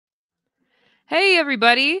Hey,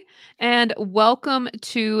 everybody, and welcome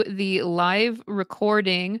to the live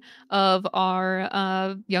recording of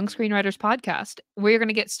our Young Screenwriters Podcast. We're going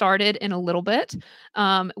to get started in a little bit.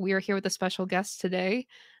 We are here with a special guest today,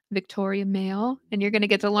 Victoria Male, and you're going to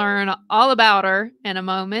get to learn all about her in a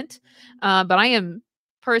moment. But I am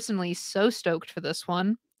personally so stoked for this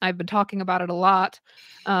one. I've been talking about it a lot.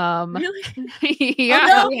 Really? Yeah.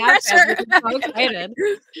 Oh, no, we have been. pressure. We've been so excited.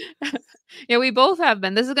 Yeah, we both have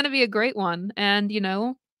been. This is going to be a great one. And,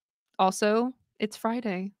 also, it's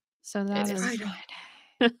Friday. So that It is is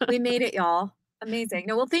Friday. We made it, y'all. Amazing.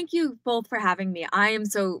 No, well, thank you both for having me. I'm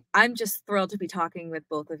just thrilled to be talking with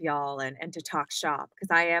both of y'all and to talk shop because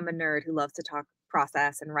I am a nerd who loves to talk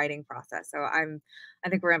process and writing process. So I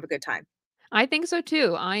think we're gonna have a good time. I think so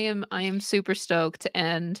too. I am super stoked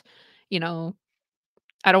and, you know,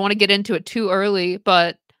 I don't want to get into it too early,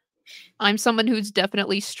 but I'm someone who's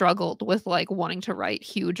definitely struggled with like wanting to write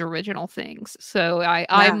huge original things. So I'm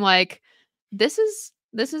Yeah. like, this is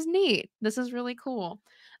neat. This is really cool.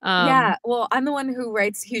 Yeah. Well, I'm the one who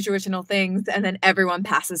writes huge original things and then everyone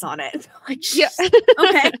passes on it. Like, Yeah.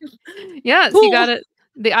 okay. Yes, Cool. you got it.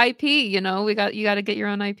 The IP, you got to get your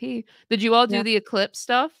own IP. Did you all do Yeah. the Eclipse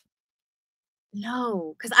stuff?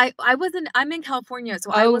 No, because I'm in California, so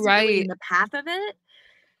I Oh, wasn't really in right. the path of it.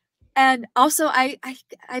 And also I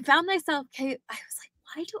found myself, okay, I was like,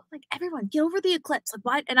 why don't like everyone get over the eclipse? Like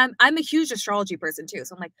why? And I'm a huge astrology person too.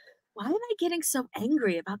 So I'm like, why am I getting so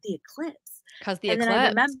angry about the eclipse? Because the And then I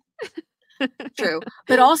eclipse. remember true.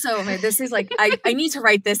 But also, I mean, this is like I need to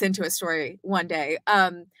write this into a story one day.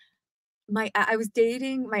 I was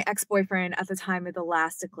dating my ex-boyfriend at the time of the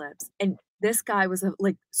last eclipse, and this guy was a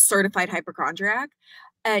like certified hypochondriac,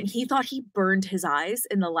 and he thought he burned his eyes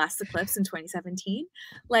in the last eclipse in 2017.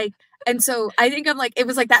 Like, and so I think I'm like, it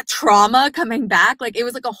was like that trauma coming back. Like, it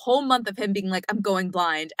was like a whole month of him being like, I'm going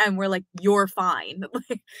blind, and we're like, you're fine.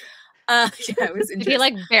 Like, yeah, it was Did interesting. he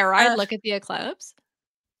like bare-eyed look at the eclipse?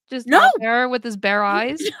 Just No, out there with his bare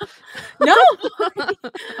eyes. no.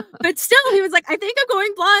 But still, he was like, I think I'm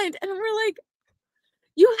going blind, and we're like,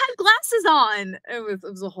 you had glasses on. It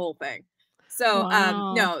was a whole thing. So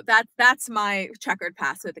Wow. no, that's my checkered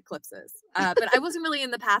past with eclipses. But I wasn't really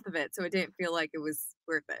in the path of it, so it didn't feel like it was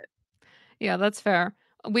worth it. Yeah, that's fair.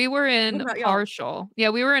 We were What in about y'all? partial. Yeah,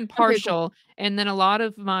 we were in Okay, cool. partial, and then a lot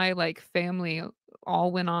of my like family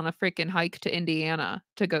all went on a freaking hike to Indiana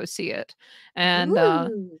to go see it. And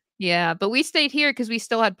Ooh. yeah, but we stayed here because we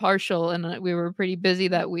still had partial and we were pretty busy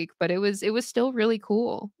that week, but it was still really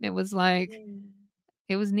cool. It was like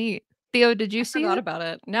it was neat. Theo, did you I see forgot it? about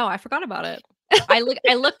it. No, I forgot about it. I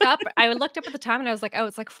looked up at the time and I was like, oh,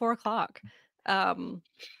 it's like 4:00.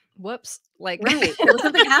 Whoops. Like Right. There was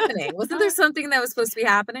something happening. Wasn't there something that was supposed to be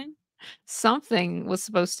happening? Something was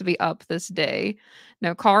supposed to be up this day.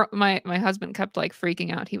 No, Carl, my husband kept like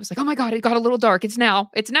freaking out. He was like, "Oh my god, it got a little dark. It's now.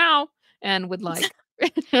 It's now." And would like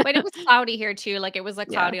But it was cloudy here too. Like it was like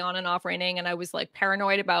Yeah. cloudy on and off raining, and I was like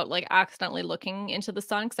paranoid about like accidentally looking into the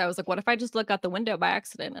sun because I was like, what if I just look out the window by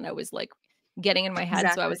accident? And I was like getting in my head. So I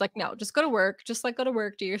Exactly. was like, no, just go to work. Just like go to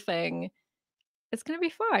work, do your thing. It's gonna be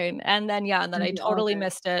fine. And then yeah, and then Gonna I be all totally good.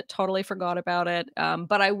 missed it, totally forgot about it.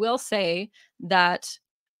 But I will say that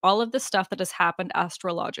all of the stuff that has happened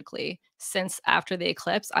astrologically since after the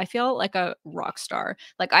eclipse, I feel like a rock star.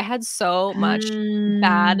 Like I had so much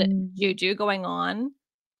bad juju going on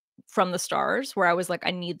from the stars where I was like, I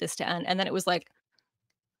need this to end. And then it was like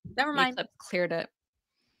Never the mind. eclipse cleared it.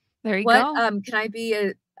 There you What go. can I be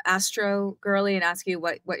a astro girly and ask you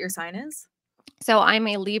what your sign is? So I'm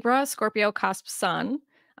a Libra, Scorpio cusp sun.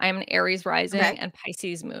 I am an Aries rising Okay. and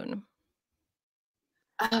Pisces moon.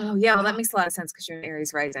 Oh yeah, well that Wow. makes a lot of sense because you're an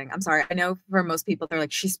Aries rising. I'm sorry. I know for most people they're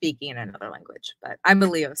like she's speaking in another language, but I'm a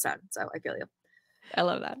Leo sun, so I feel you. I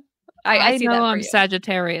love that. I see know that for I'm you.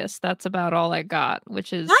 Sagittarius. That's about all I got,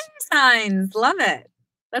 which is Fire signs, love it.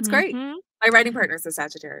 That's great. Mhm. My writing partner is a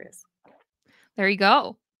Sagittarius. There you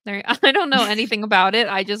go. There I don't know anything about it.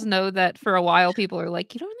 I just know that for a while people are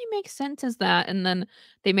like, "You don't really make sense as that." And then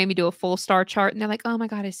they made me do a full star chart and they're like, "Oh my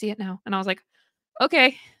god, I see it now." And I was like,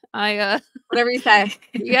 "Okay. I Whatever you say.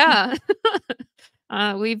 yeah.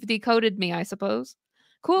 We've decoded me, I suppose."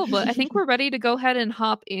 Cool, but I think we're ready to go ahead and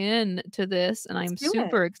hop in to this, and I'm do it.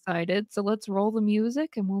 super excited. So let's roll the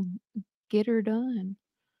music and we'll get her done.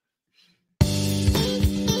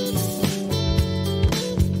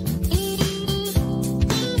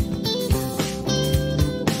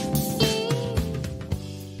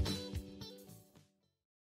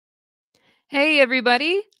 Hey,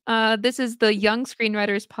 everybody. This is the Young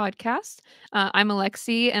Screenwriters Podcast. I'm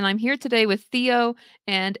Alexie, and I'm here today with Theo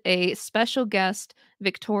and a special guest,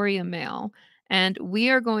 Victoria Male. And we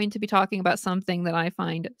are going to be talking about something that I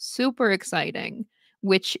find super exciting,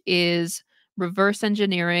 which is reverse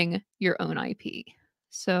engineering your own IP.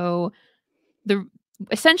 So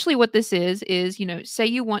essentially what this is, say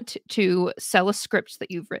you want to sell a script that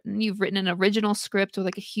you've written an original script with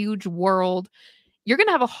like a huge world. You're going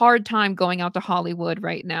to have a hard time going out to Hollywood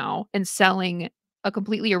right now and selling a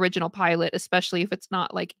completely original pilot, especially if it's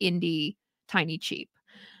not like indie, tiny, cheap.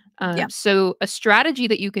 Yeah. So a strategy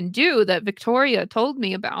that you can do that Victoria told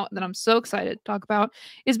me about that I'm so excited to talk about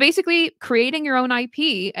is basically creating your own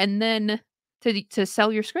IP and then to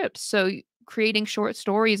sell your scripts. So creating short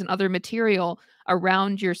stories and other material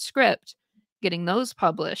around your script, getting those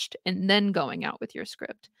published, and then going out with your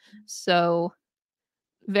script. So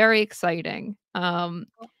very exciting. And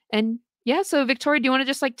yeah, so Victoria, do you want to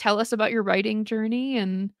just like tell us about your writing journey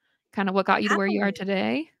and kind of what got you to where you are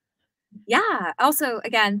today? Yeah. Also,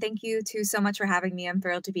 again, thank you so much for having me. I'm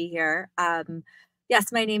thrilled to be here.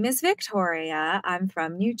 Yes, my name is Victoria. I'm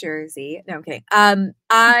from New Jersey. No, I'm kidding.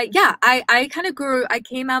 I kind of I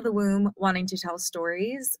came out of the womb wanting to tell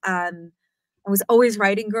stories. I was always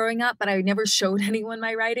writing growing up, but I never showed anyone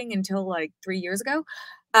my writing until like 3 years ago.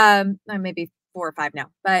 Maybe 4 or 5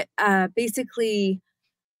 now. But basically,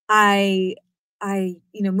 I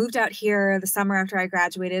moved out here the summer after I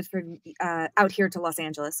graduated from out here to Los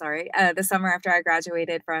Angeles, sorry, the summer after I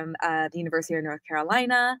graduated from the University of North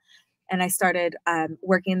Carolina. And I started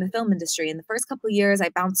working in the film industry. In the first couple of years, I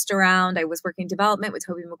bounced around. I was working development with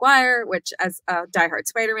Tobey Maguire, which as a diehard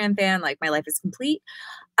Spider-Man fan, like my life is complete.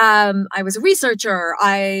 I was a researcher.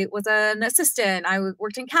 I was an assistant. I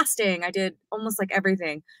worked in casting. I did almost like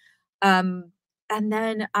everything. And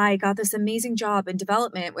then I got this amazing job in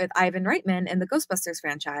development with Ivan Reitman in the Ghostbusters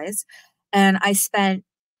franchise. And I spent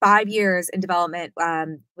 5 years in development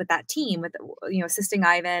with that team, with assisting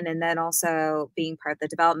Ivan and then also being part of the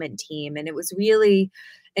development team. And it was really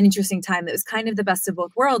an interesting time. It was kind of the best of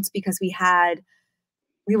both worlds because we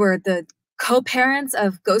were the co-parents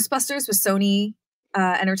of Ghostbusters with Sony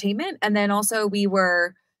Entertainment. And then also we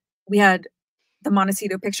had the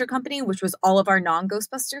Montecito Picture Company, which was all of our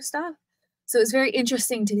non-Ghostbuster stuff. So it was very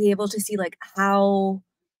interesting to be able to see like how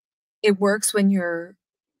it works when you're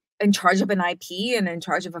in charge of an IP and in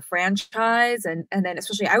charge of a franchise. And then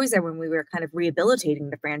especially I was there when we were kind of rehabilitating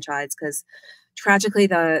the franchise because tragically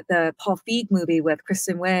the Paul Feig movie with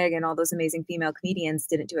Kristen Wiig and all those amazing female comedians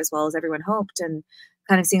didn't do as well as everyone hoped, and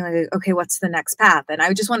kind of seeing like, okay, what's the next path? And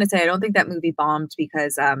I just want to say, I don't think that movie bombed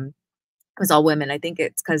because it was all women. I think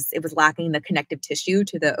it's because it was lacking the connective tissue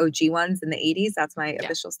to the OG ones in the 80s. That's my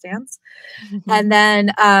official stance. And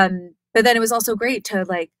then, but then it was also great to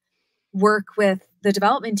like work with the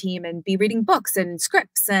development team and be reading books and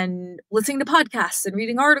scripts and listening to podcasts and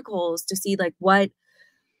reading articles to see like what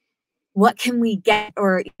can we get,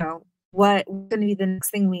 or what's going to be the next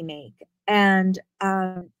thing we make. And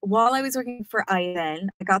while I was working for Ivan,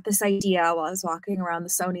 I got this idea while I was walking around the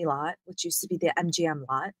Sony lot, which used to be the MGM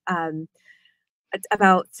lot,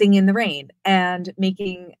 about Singing in the Rain and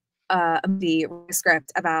making a movie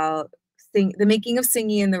script about the making of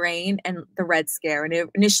Singing in the Rain and the Red Scare. And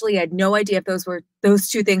initially, I had no idea if those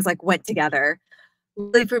two things like went together.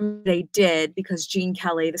 Really, for me, they did, because Gene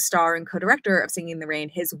Kelly, the star and co-director of Singing in the Rain,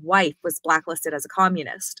 his wife was blacklisted as a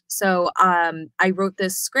communist. So I wrote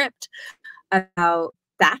this script about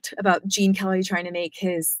Gene Kelly trying to make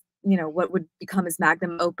his, what would become his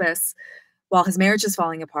magnum opus while his marriage is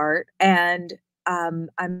falling apart. And I'm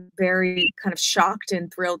very kind of shocked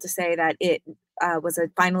and thrilled to say that it was a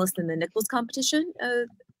finalist in the Nichols competition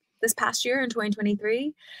this past year in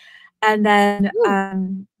 2023. And then,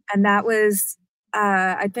 and that was,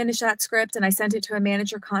 I finished that script and I sent it to a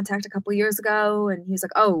manager contact a couple years ago. And he was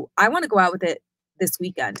like, oh, I want to go out with it this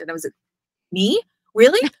weekend. And I was like, me?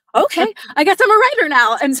 Really? Okay, I guess I'm a writer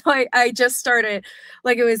now. And so I just started,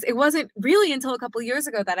 like, it wasn't really until a couple of years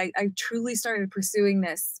ago that I truly started pursuing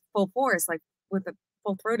this full force, like with a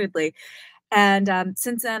full-throatedly. And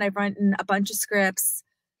since then I've written a bunch of scripts.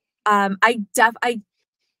 I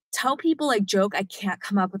tell people, like, joke, I can't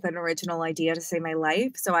come up with an original idea to save my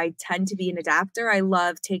life. So I tend to be an adapter. I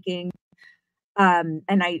love taking a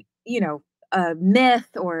myth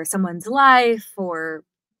or someone's life or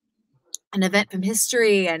an event from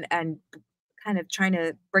history and kind of trying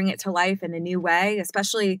to bring it to life in a new way.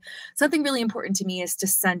 Especially something really important to me is to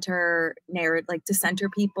center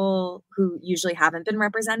people who usually haven't been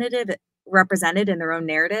represented in their own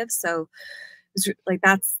narrative. So like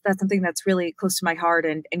that's something that's really close to my heart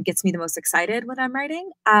and gets me the most excited when I'm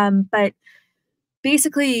writing. But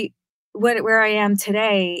basically where I am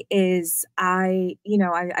today is I'm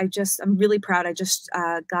really proud. I just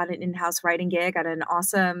got an in-house writing gig at an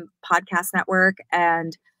awesome podcast network.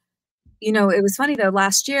 And, it was funny though,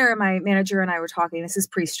 last year, my manager and I were talking, this is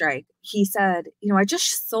pre-strike. He said, I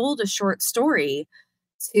just sold a short story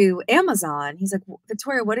to Amazon. He's like,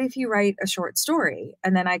 Victoria, what if you write a short story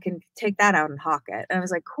and then I can take that out and hawk it? And I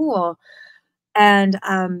was like, cool. And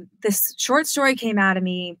this short story came out of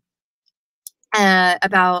me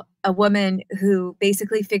about a woman who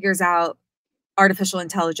basically figures out artificial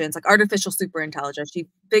intelligence, like artificial super intelligence. She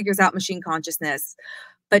figures out machine consciousness,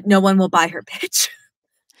 but no one will buy her pitch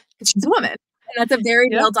because she's a woman. And that's a very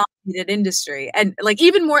male-dominated industry. And like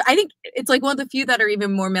even more, I think it's like one of the few that are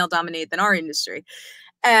even more male-dominated than our industry.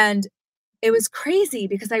 And it was crazy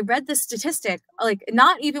because I read this statistic, like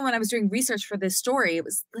not even when I was doing research for this story, it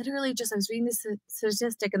was literally just, I was reading this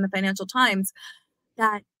statistic in the Financial Times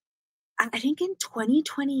that I think in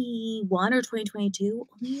 2021 or 2022,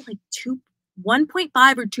 only like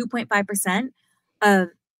 1.5 or 2.5% of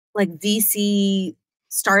like VC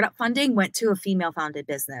startup funding went to a female founded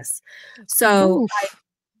business. So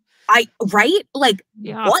right? Like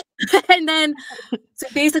what? And then, so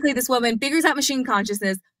basically this woman figures out machine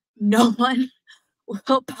consciousness. No one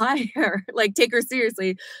will buy her, like take her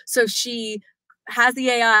seriously. So she has the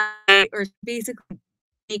AI, or basically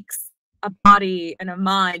makes a body and a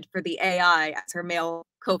mind for the AI as her male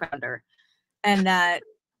co-founder. And that,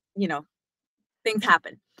 things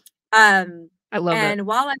happen. I love it. And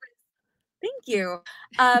while I was, thank you.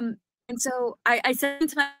 And so I said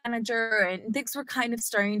to my manager, and things were kind of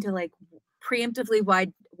starting to like preemptively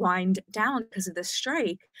wind down because of the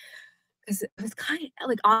strike. Because it was kind of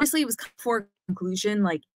like, honestly, it was for conclusion,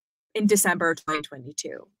 like in December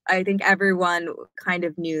 2022. I think everyone kind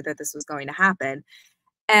of knew that this was going to happen.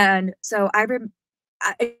 And so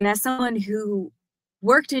as someone who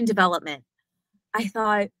worked in development, I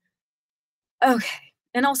thought, okay.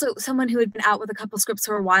 And also someone who had been out with a couple scripts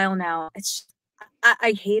for a while now,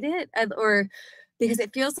 I hate it, or because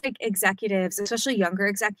it feels like executives, especially younger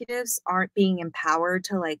executives, aren't being empowered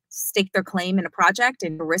to like stake their claim in a project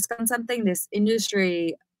and risk on something. This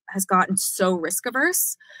industry has gotten so risk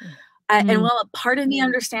averse. And while a part of me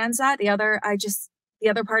understands that, the other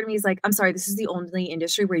part of me is like, I'm sorry, this is the only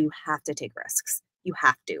industry where you have to take risks. You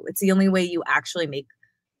have to. It's the only way you actually make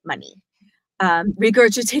money.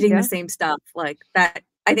 Regurgitating the same stuff like that.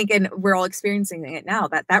 I think, and we're all experiencing it now,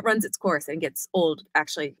 that runs its course and gets old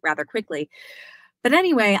actually rather quickly. But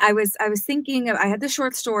anyway, I was thinking I had the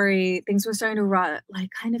short story, things were starting to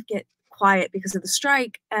kind of get quiet because of the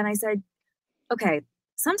strike. And I said, okay,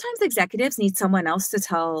 sometimes executives need someone else to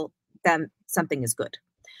tell them something is good.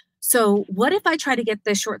 So what if I try to get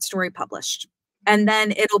this short story published? And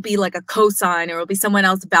then it'll be like a cosign, or it'll be someone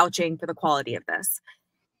else vouching for the quality of this.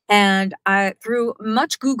 And through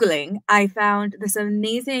much Googling, I found this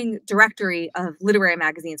amazing directory of literary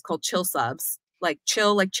magazines called Chill Subs, like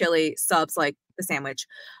chill, like chili, subs, like the sandwich,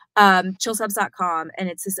 chillsubs.com. And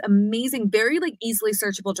it's this amazing, very like easily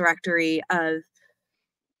searchable directory of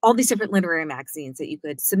all these different literary magazines that you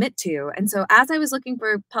could submit to. And so as I was looking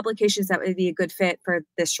for publications that would be a good fit for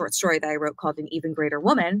this short story that I wrote called An Even Greater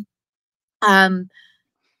Woman,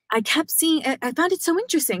 I kept seeing, I found it so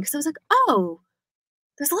interesting because I was like, oh,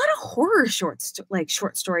 there's a lot of horror short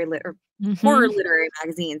story or horror literary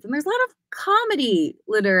magazines, and there's a lot of comedy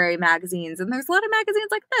literary magazines, and there's a lot of magazines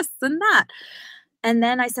like this and that. And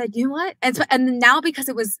then I said, you know what? And then now, because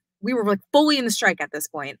we were like fully in the strike at this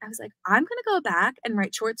point, I was like, I'm going to go back and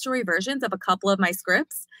write short story versions of a couple of my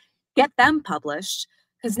scripts, get them published,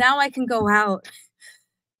 because now I can go out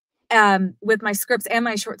with my scripts and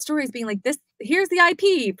my short stories being like, this, here's the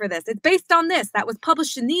IP for this. It's based on this. That was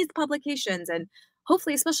published in these publications. And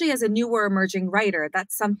hopefully, especially as a newer emerging writer,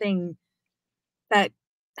 that's something that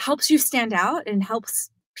helps you stand out and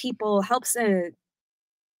helps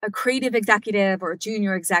a creative executive or a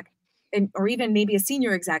junior exec, or even maybe a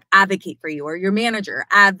senior exec advocate for you, or your manager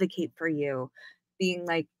advocate for you, being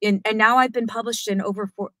like, and now I've been published in over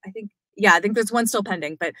I think there's one still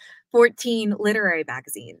pending, but 14 literary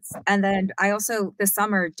magazines. And then I also this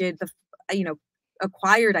summer did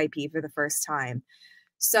acquired IP for the first time.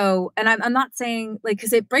 So, and I'm not saying like,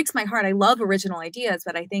 because it breaks my heart. I love original ideas,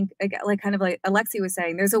 but I think like kind of like Alexie was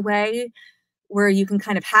saying, there's a way where you can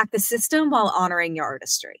kind of hack the system while honoring your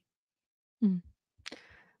artistry.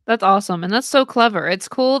 That's awesome. And that's so clever. It's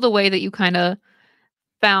cool the way that you kind of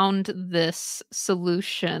found this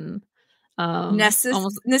solution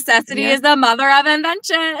Necessity is the mother of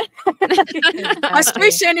invention.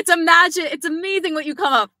 Frustration, it's amazing what you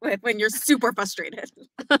come up with when you're super frustrated.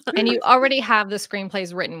 And you already have the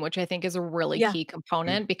screenplays written, which I think is a really key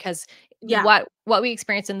component, because what we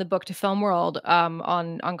experience in the book to film world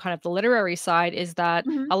on kind of the literary side is that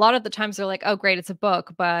a lot of the times they're like, oh great, it's a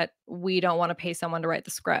book, but we don't want to pay someone to write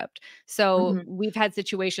the script. So we've had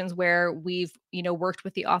situations where we've worked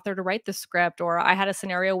with the author to write the script, or I had a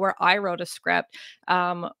scenario where I wrote a script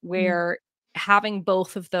where having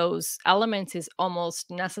both of those elements is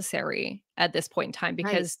almost necessary at this point in time,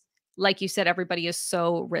 because like you said, everybody is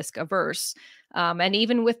so risk averse. And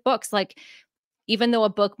even with books, like, even though a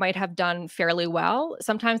book might have done fairly well,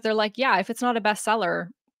 sometimes they're like, yeah, if it's not a bestseller,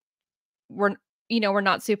 we're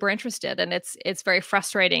not super interested. And it's very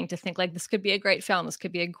frustrating to think like, this could be a great film, this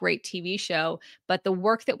could be a great TV show, but the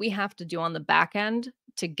work that we have to do on the back end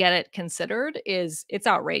to get it considered it's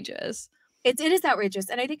outrageous. It is outrageous.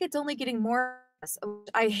 And I think it's only getting more,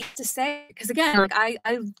 I hate to say, because again, like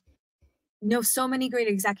I know so many great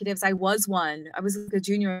executives. I was one. I was a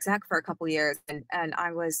junior exec for a couple of years, and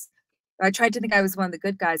I tried to think I was one of the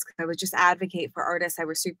good guys because I would just advocate for artists I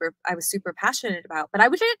was super passionate about. But I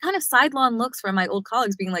would get kind of sidelong looks from my old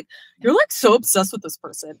colleagues being like, "You're like so obsessed with this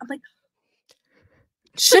person." I'm like,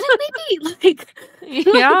 shouldn't we be like,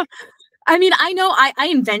 yeah? I mean, I know I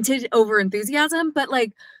invented over enthusiasm, but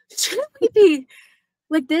like, shouldn't we be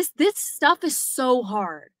like this? This stuff is so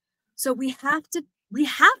hard, so we have to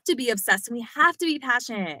be obsessed, and we have to be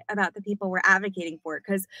passionate about the people we're advocating for.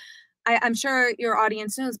 Because I'm sure your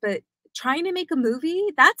audience knows, but trying to make a movie,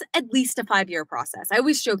 that's at least a 5-year process. I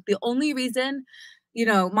always joke the only reason,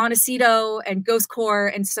 Montecito and Ghost Corps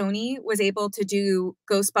and Sony was able to do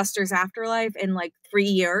Ghostbusters Afterlife in like 3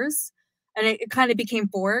 years, and it kind of became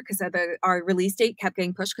 4 because our release date kept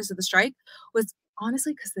getting pushed because of the strike, was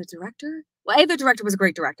honestly because the director was a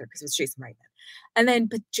great director because it was Jason Reitman, and then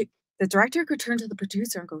the director could turn to the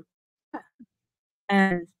producer and go, yeah.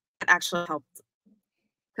 And it actually helped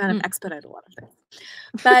kind of expedite a lot of things.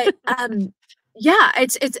 But yeah,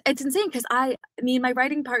 it's insane because my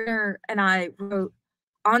writing partner and I wrote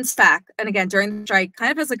on spec, and again during the strike,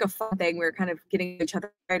 kind of as like a fun thing, we were kind of getting each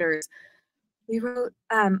other writers. We wrote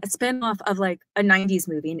a spin-off of like a 90s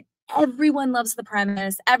movie, and everyone loves the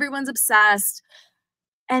premise, everyone's obsessed.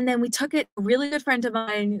 And then we took it, a really good friend of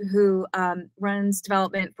mine who runs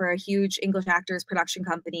development for a huge English actors production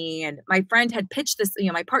company. And my friend had pitched this,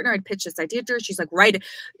 my partner had pitched this idea to her. She's like, write it.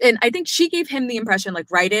 And I think she gave him the impression, like,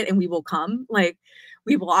 write it and we will come, like,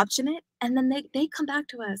 we will option it. And then they come back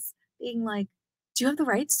to us being like, do you have the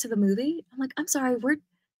rights to the movie? I'm like, I'm sorry,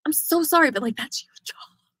 I'm so sorry, but like, that's your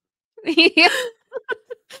job. Yeah.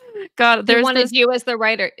 God, they wanted you as the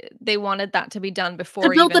writer. They wanted that to be done before to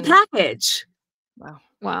build the package.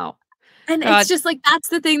 Wow. And it's just like, that's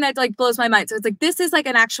the thing that like blows my mind. So it's like, this is like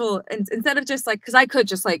an actual, instead of just like, because I could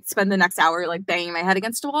just like spend the next hour like banging my head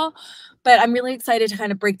against a wall, but I'm really excited to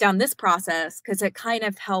kind of break down this process because it kind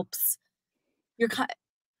of helps.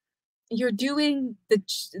 You're doing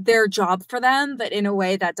their job for them, but in a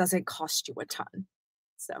way that doesn't cost you a ton.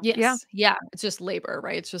 So yeah, it's just labor,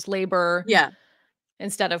 right? It's just labor. Yeah.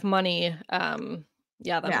 Instead of money. That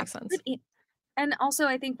makes sense. And also,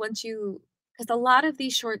 I think because a lot of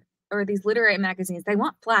these short or these literary magazines, they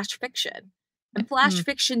want flash fiction. And flash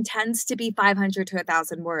fiction tends to be 500 to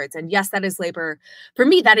 1,000 words. And yes, that is labor. For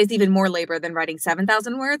me, that is even more labor than writing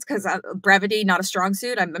 7,000 words because brevity, not a strong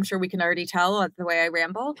suit. I'm sure we can already tell the way I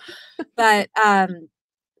ramble. But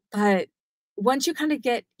once you kind of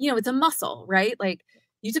get, it's a muscle, right? Like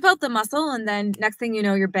you develop the muscle and then next thing you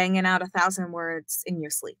know, you're banging out 1,000 words in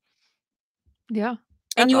your sleep. Yeah.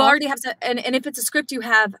 And you already have to, and if it's a script you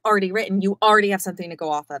have already written, you already have something to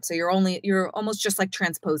go off of. So you're almost just like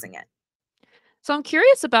transposing it. So I'm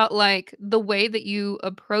curious about like the way that you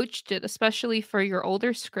approached it, especially for your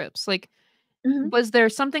older scripts. Like, was there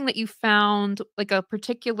something that you found, like a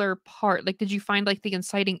particular part? Like, did you find like the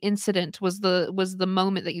inciting incident was the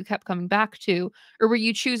moment that you kept coming back to, or were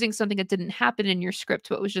you choosing something that didn't happen in your script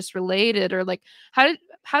but was just related, or like how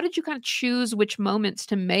did you kind of choose which moments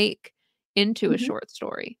to make into a short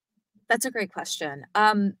story? That's a great question.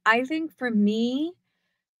 I think for me,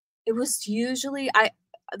 it was usually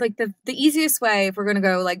like the easiest way, if we're going to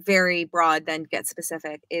go like very broad then get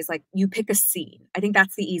specific, is like you pick a scene. I think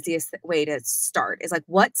that's the easiest way to start, is like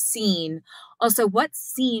what scene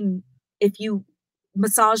if you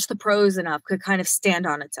massage the prose enough could kind of stand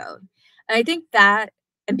on its own. And I think that,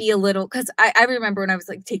 and be a little, because I remember when I was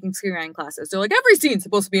like taking screenwriting classes, they're like, every scene's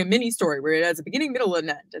supposed to be a mini story where it has a beginning, middle, and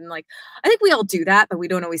end. And like, I think we all do that, but we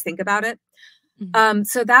don't always think about it.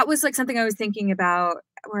 So that was like something I was thinking about.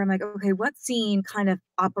 where I'm like, okay, what scene kind of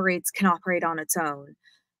can operate on its own?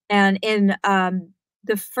 And in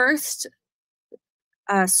the first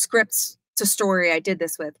scripts to story I did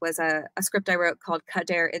this with was a script I wrote called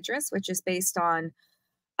Cadair Idris, which is based on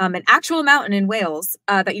an actual mountain in Wales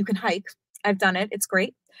that you can hike. I've done it. It's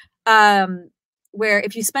great. Where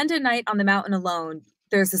if you spend a night on the mountain alone,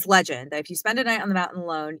 there's this legend that if you spend a night on the mountain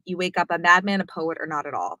alone, you wake up a madman, a poet, or not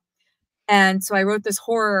at all. And so I wrote this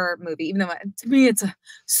horror movie, even though to me it's a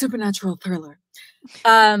supernatural thriller,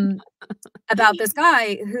 about this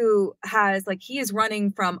guy who has he is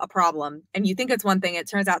running from a problem, and you think it's one thing, it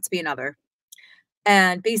turns out to be another.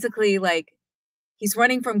 And basically he's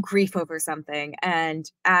running from grief over something.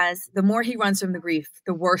 And as the more he runs from the grief,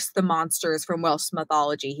 the worse the monsters from Welsh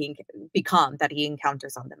mythology that he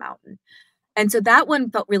encounters on the mountain. And so that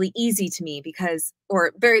one felt really easy to me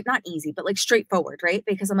not easy, but straightforward, right?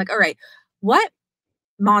 Because I'm like, all right, what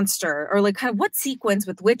monster or kind of what sequence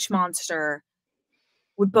with which monster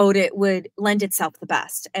would lend itself the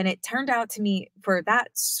best? And it turned out to me for that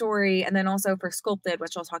story, and then also for Sculpted,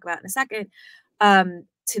 which I'll talk about in a second,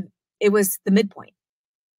 it was the midpoint.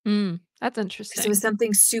 That's interesting. It was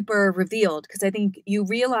something super revealed, because I think you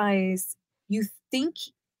realize, you think,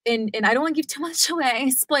 and I don't want to give too much away,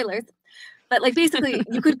 spoilers, but basically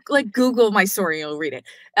you could Google my story, you'll read it.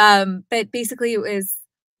 But basically it was,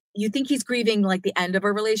 you think he's grieving the end of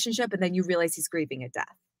a relationship, and then you realize he's grieving a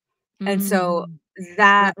death. And so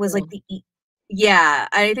that was I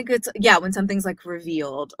think it's, when something's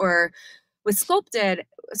revealed. Or with Sculpted,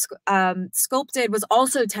 Sculpted was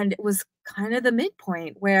also was kind of the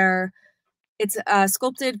midpoint, where it's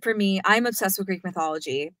Sculpted for me. I'm obsessed with Greek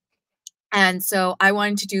mythology. And so I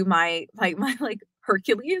wanted to do my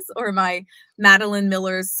Hercules or my Madeline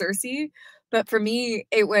Miller's Circe. But for me,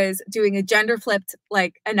 it was doing a gender flipped,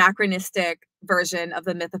 anachronistic version of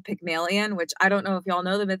the myth of Pygmalion, which I don't know if y'all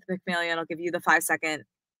know the myth of Pygmalion. I'll give you the 5-second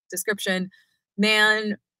description.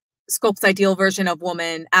 Man sculpts ideal version of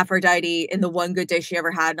woman. Aphrodite, in the one good day she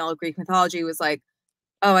ever had in all of Greek mythology, was like,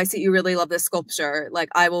 oh, I see you really love this sculpture.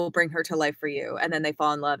 I will bring her to life for you. And then they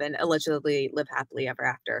fall in love and allegedly live happily ever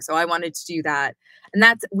after. So I wanted to do that. And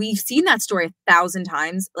we've seen that story 1,000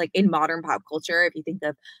 times, in modern pop culture. If you think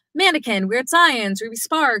of Mannequin, Weird Science, Ruby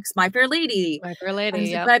Sparks, My Fair Lady. My Fair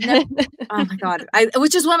Lady, yeah. Oh my God.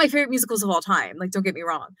 Which is one of my favorite musicals of all time. Don't get me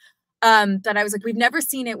wrong. But I was we've never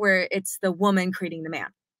seen it where it's the woman creating the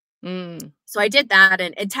man. So I did that.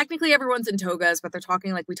 And technically everyone's in togas, but they're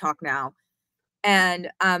talking like we talk now. And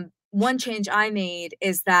one change I made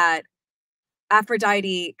is that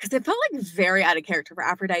Aphrodite, because it felt very out of character for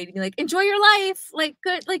Aphrodite to be enjoy your life,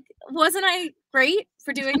 good, wasn't I great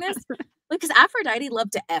for doing this? Because Aphrodite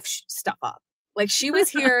loved to F stuff up. She was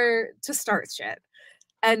here to start shit.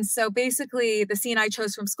 And so basically the scene I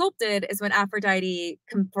chose from Sculpted is when Aphrodite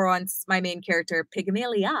confronts my main character,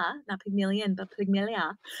 Pygmalia, not Pygmalion, but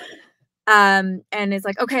Pygmalia. And it's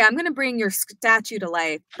okay, I'm going to bring your statue to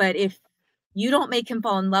life, but if you don't make him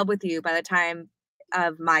fall in love with you by the time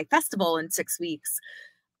of my festival in 6 weeks,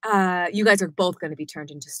 you guys are both going to be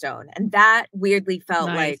turned into stone. And that weirdly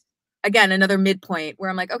felt again, another midpoint where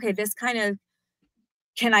I'm okay, this kind of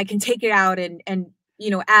I can take it out and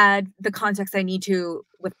add the context I need to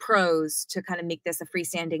with prose to kind of make this a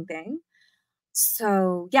freestanding thing.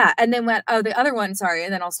 So yeah. And then the other one, sorry,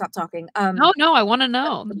 and then I'll stop talking. No, I want to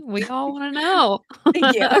know. We all want to know.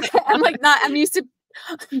 Yeah. Okay. I'm used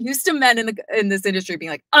to men in this industry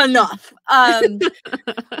being enough. But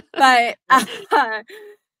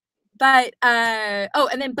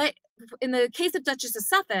in the case of Duchess of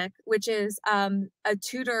Suffolk, which is a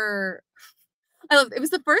Tudor, it was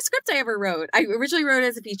the first script I ever wrote. I originally wrote it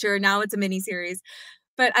as a feature. Now it's a mini series.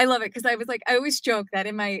 But I love it because I was I always joke that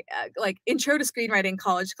in my intro to screenwriting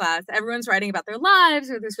college class, everyone's writing about their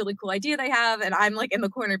lives or this really cool idea they have. And I'm in the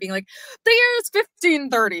corner being the year is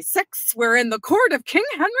 1536. We're in the court of King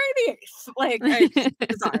Henry VIII.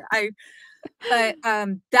 Bizarre. But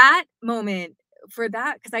that moment for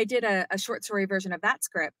that, because I did a short story version of that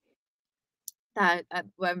script that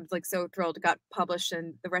I'm so thrilled got published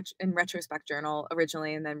in in Retrospect Journal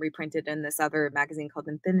originally, and then reprinted in this other magazine called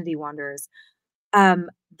Infinity Wanderers.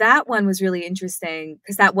 That one was really interesting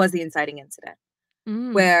because that was the inciting incident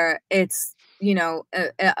where it's,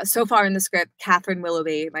 so far in the script, Catherine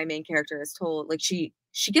Willoughby, my main character, is told she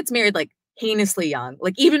gets married heinously young,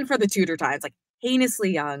 even for the Tudor times,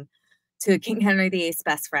 heinously young to King Henry VIII's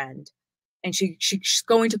best friend. And she's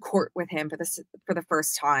going to court with him for the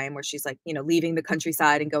first time, where she's leaving the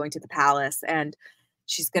countryside and going to the palace, and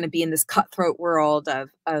she's going to be in this cutthroat world of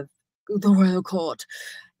the royal court.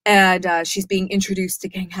 And she's being introduced to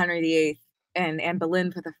King Henry VIII and Anne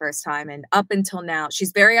Boleyn for the first time. And up until now,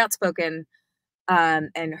 she's very outspoken.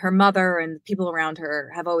 And her mother and people around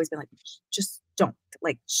her have always been like, just don't,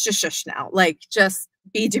 like, shush now, like, just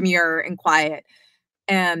be demure and quiet.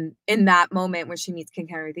 And in that moment when she meets King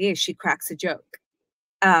Henry VIII, she cracks a joke,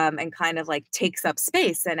 and kind of like takes up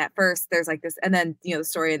space. And at first there's like this, and then, you know, the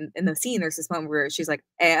story in the scene, there's this moment where she's like,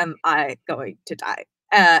 am I going to die?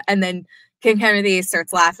 And then King Henry VIII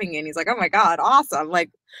starts laughing and he's like, oh my God, awesome. Like,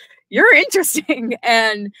 you're interesting.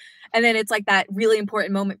 And then it's like that really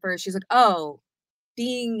important moment for her. She's like, oh,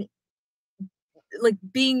 being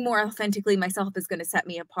more authentically myself is going to set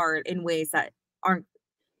me apart in ways that aren't,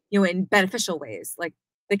 you know, in beneficial ways. Like,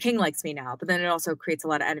 the king likes me now, but then it also creates a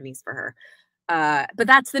lot of enemies for her. But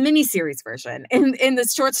that's the miniseries version. In the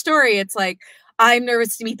short story, it's like, I'm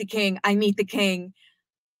nervous to meet the king. I meet the king.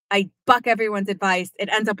 I buck everyone's advice. It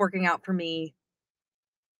ends up working out for me.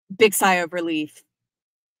 Big sigh of relief.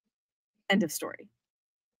 End of story.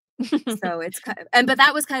 So it's kind of, but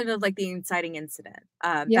that was kind of like the inciting incident.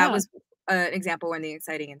 That was an example when the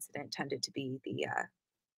inciting incident tended to be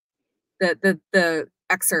the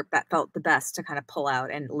excerpt that felt the best to kind of pull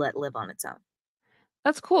out and let live on its own.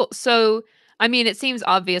 That's cool. So, I mean, it seems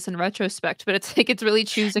obvious in retrospect, but it's like it's really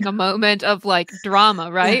choosing a moment of like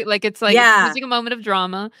drama, right? Yeah. Like it's like it's choosing a moment of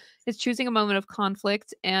drama, it's choosing a moment of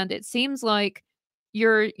conflict, and it seems like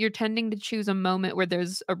you're tending to choose a moment where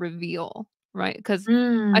there's a reveal, right? Because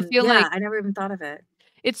I feel like I never even thought of it.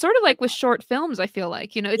 it's sort of like with short films, I feel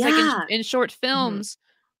like, you know, it's like in short films,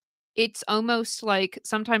 it's almost like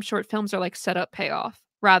sometimes short films are like set up payoff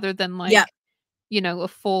rather than like, you know, a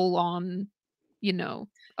full on, you know,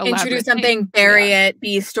 introduce something, bury it,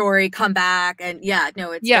 be a story, come back. And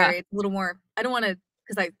it's very, it's a little more, I don't want to,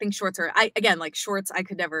 because I think shorts are, like shorts I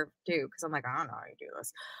could never do because I'm like, I don't know how you do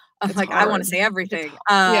this. I'm like, hard. I want to say everything.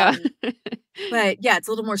 But it's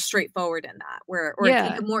a little more straightforward in that, or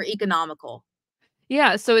more economical.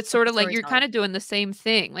 Yeah, so it's sort of like you're kind of doing the same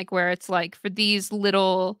thing, like where it's like for these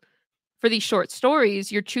short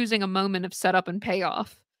stories, you're choosing a moment of setup and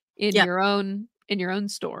payoff in your own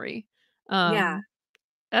story.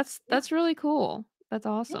 That's really cool. That's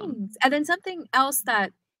awesome. Thanks. And then something else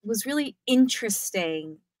that was really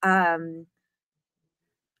interesting,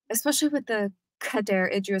 especially with the Kader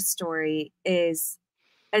Idris story, is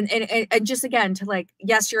and just again to like,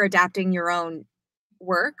 yes, you're adapting your own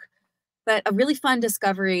work, but a really fun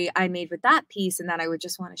discovery I made with that piece and that I would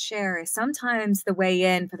just want to share is sometimes the way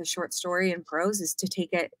in for the short story in prose is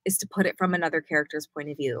to put it from another character's point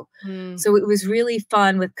of view. So it was really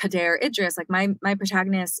fun with Kader Idris. Like my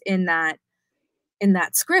protagonist in that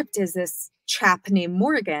script is this chap named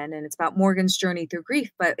Morgan, and it's about Morgan's journey through grief.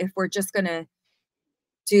 But if we're just going to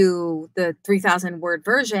do the 3,000 word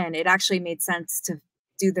version, it actually made sense to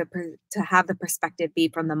have the perspective be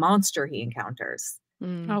from the monster he encounters.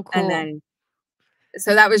 Oh, cool. And then,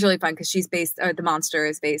 so that was really fun because the monster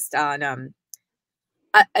is based on,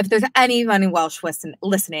 if there's anyone in Welsh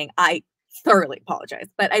listening, I thoroughly apologize,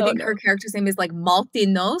 but I think her character's name is like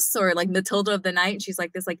Maltinos, or like Matilda of the Night. And she's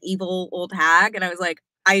like this like evil old hag. And I was like,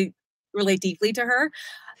 I relate deeply to her.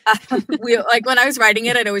 Like when I was writing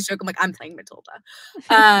it, I'd always joke, I'm like, I'm playing Matilda.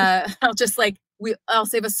 I'll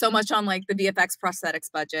save us so much on like the VFX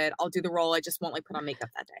prosthetics budget. I'll do the role. I just won't like put on makeup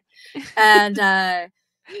that day. And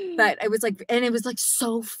but it was like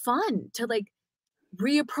so fun to like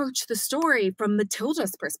reapproach the story from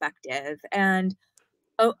Matilda's perspective. And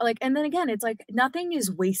and then again, it's like nothing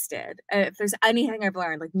is wasted. If there's anything I've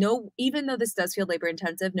learned, like even though this does feel labor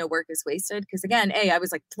intensive, no work is wasted. Because again, I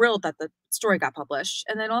was like thrilled that the story got published,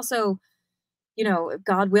 and then also, you know,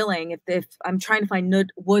 God willing, if I'm trying to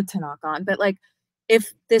find wood to knock on, but like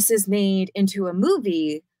if this is made into a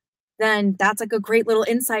movie, then that's like a great little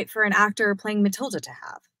insight for an actor playing Matilda to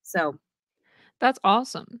have. So that's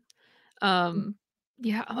awesome.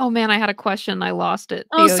 Yeah. Oh man, I had a question. I lost it.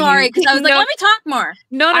 Oh, Theo, sorry, because I was like, let me talk more.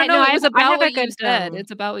 No. It was about what you said. It's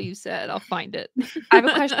about what you said. I'll find it. I have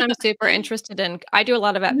a question I'm super interested in. I do a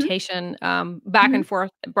lot of adaptation back and forth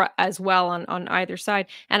as well on either side.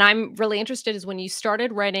 And I'm really interested is when you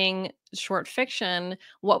started writing short fiction,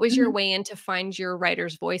 what was your way in to find your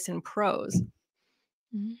writer's voice in prose?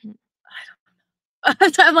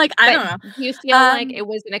 I'm like, I don't know. Do you feel like it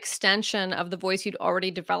was an extension of the voice you'd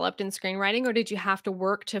already developed in screenwriting, or did you have to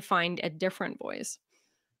work to find a different voice?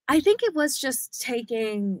 I think it was just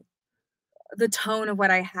taking the tone of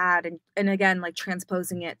what I had and again, like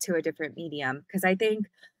transposing it to a different medium. Because I think,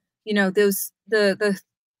 you know, the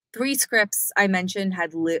 3 scripts I mentioned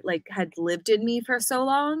had lived in me for so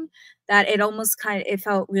long that it almost it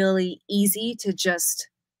felt really easy to just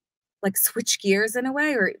like switch gears in a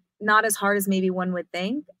way, or not as hard as maybe one would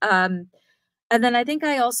think. And then I think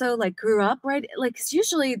I also like grew up like 'cause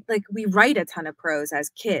usually like we write a ton of prose as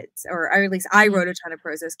kids, or at least I wrote a ton of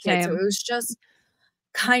prose as kids. So Same. it was just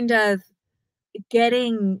kind of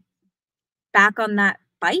getting back on that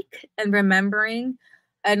bike and remembering.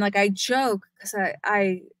 And like I joke because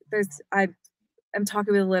I'm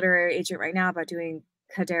talking with a literary agent right now about doing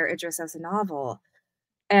Kader Idris as a novel.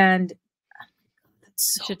 And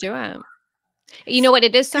that's You so should do it. You know what?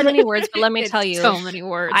 It is so many words, but let me tell you, So many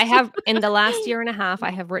words. I have, in the last year and a half, I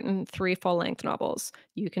have written 3 full-length novels.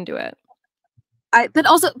 You can do it.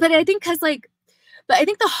 but I think but I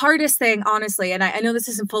think the hardest thing, honestly, and I know this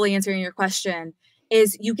isn't fully answering your question,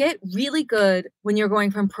 is you get really good when you're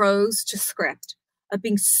going from prose to script of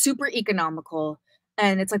being super economical.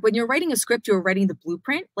 And it's like when you're writing a script, you're writing the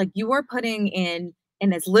blueprint. Like you are putting in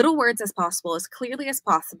as little words as possible, as clearly as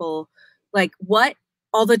possible, like what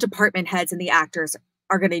all the department heads and the actors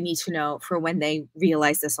are going to need to know for when they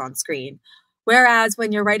realize this on screen. Whereas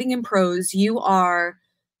when you're writing in prose, you are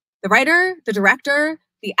the writer, the director,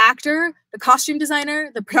 the actor, the costume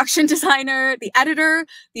designer, the production designer, the editor,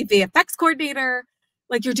 the VFX coordinator,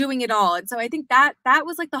 like you're doing it all. And so I think that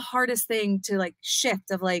was like the hardest thing to like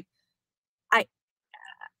shift of like,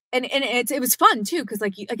 it was fun too. Cause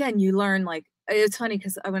like, again, you learn like, it's funny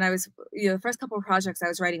because when I was, the first couple of projects I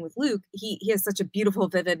was writing with Luke, he has such a beautiful,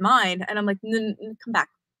 vivid mind. And I'm like, come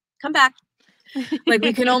back. Like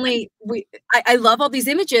we can only, I love all these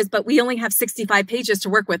images, but we only have 65 pages to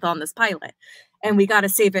work with on this pilot. And we got to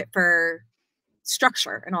save it for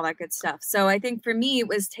structure and all that good stuff. So I think for me, it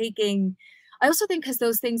was I also think because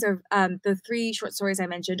those things are, the 3 short stories I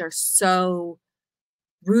mentioned are so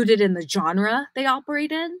rooted in the genre they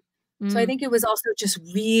operate in. So I think it was also just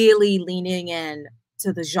really leaning in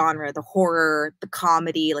to the genre, the horror, the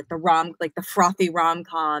comedy, like the frothy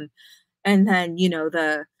rom-com, and then,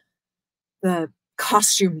 the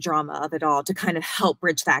costume drama of it all to kind of help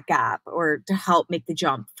bridge that gap or to help make the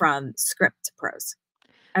jump from script to prose.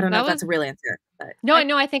 I don't know if that's a real answer, but No,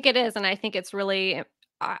 I think it is. And I think it's really,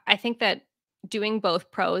 I think that doing both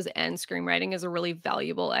prose and screenwriting is a really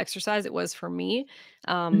valuable exercise. It was for me.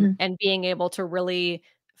 And being able to really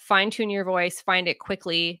fine tune your voice, find it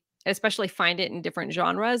quickly, especially find it in different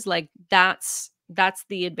genres. Like that's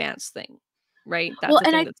the advanced thing, right? That's the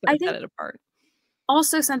thing that's going to set it apart.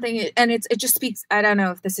 Also something, and it just speaks, I don't know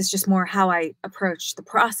if this is just more how I approach the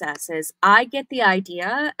process, is I get the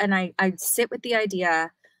idea and I sit with the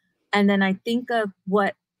idea and then I think of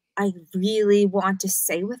what I really want to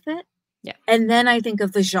say with it. Yeah. And then I think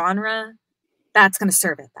of the genre that's going to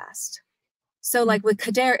serve it best. So like with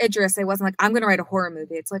Kader Idris, it wasn't like, I'm going to write a horror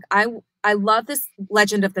movie. It's like, I love this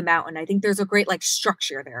Legend of the Mountain. I think there's a great like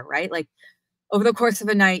structure there, right? Like over the course of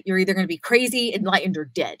a night, you're either going to be crazy, enlightened, or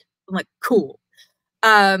dead. I'm like, cool.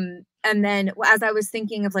 And then as I was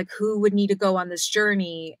thinking of like who would need to go on this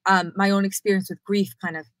journey, my own experience with grief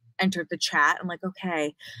kind of entered the chat. I'm like,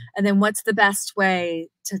 okay. And then what's the best way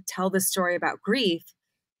to tell this story about grief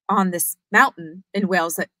on this mountain in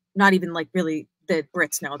Wales that not even like really the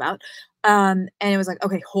Brits know about? And it was like,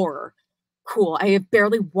 okay, horror. Cool. I have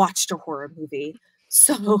barely watched a horror movie.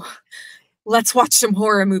 So let's watch some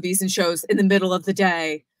horror movies and shows in the middle of the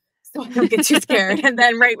day so I don't get too scared and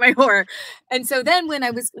then write my horror. And so then when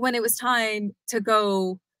it was time to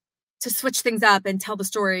go to switch things up and tell the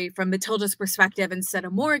story from Matilda's perspective instead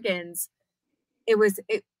of Morgan's,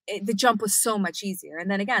 the jump was so much easier. And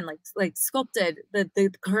then again, like sculpted the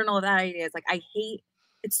kernel of that idea is like,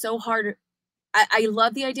 it's so hard. I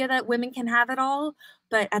love the idea that women can have it all,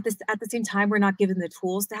 but at the same time, we're not given the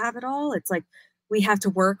tools to have it all. It's like, we have to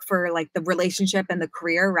work for like the relationship and the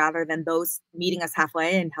career rather than those meeting us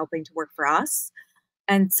halfway and helping to work for us.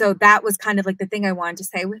 And so that was kind of like the thing I wanted to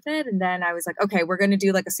say with it. And then I was like, okay, we're going to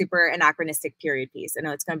do like a super anachronistic period piece. I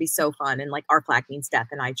know it's going to be so fun. And like our flag means death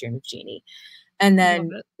and I dream of Jeannie. And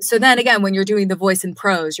then, so then again, when you're doing the voice and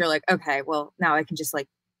prose, you're like, okay, well now I can just like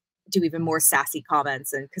do even more sassy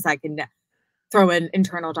comments and cause I can throw in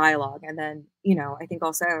internal dialogue. And then, I think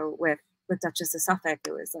also with Duchess of Suffolk,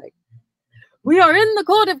 it was like, we are in the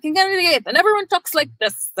court of King Henry VIII and everyone talks like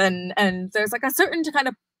this. And there's like a certain kind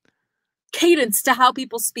of cadence to how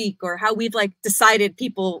people speak or how we've like decided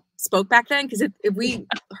people spoke back then. Because if we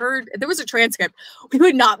heard, if there was a transcript, we'd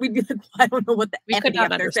be like, I don't know what the F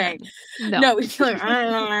they're saying. No, we'd be like,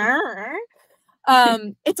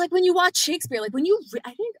 it's like when you watch Shakespeare, like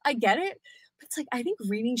I think I get it, but it's like, I think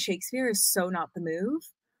reading Shakespeare is so not the move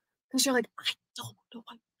because you're like, I don't know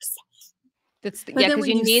what you're saying. Because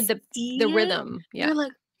you need the rhythm. Yeah. You're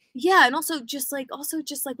like, yeah. And also just like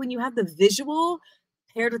when you have the visual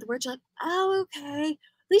paired with the words, you're like, oh, okay.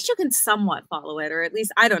 least you can somewhat follow it, or at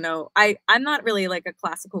least, I don't know. I'm not really like a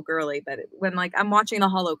classical girly, but when like I'm watching The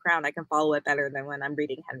Hollow Crown, I can follow it better than when I'm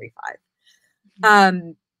reading Henry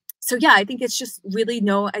V. So yeah, I think it's just really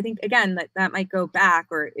I think again, that might go back,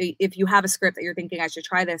 or if you have a script that you're thinking I should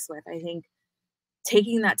try this with, I think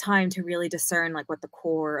taking that time to really discern like what the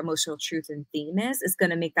core emotional truth and theme is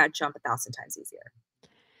going to make that jump 1,000 times easier.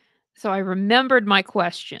 So I remembered my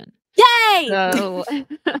question. Yay! So,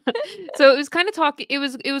 so it was kind of it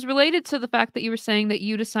was related to the fact that you were saying that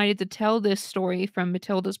you decided to tell this story from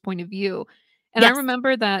Matilda's point of view. And Yes. I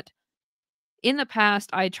remember that in the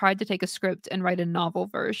past, I tried to take a script and write a novel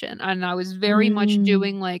version, and I was very much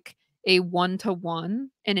doing like a 1-to-1,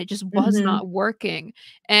 and it just was not working.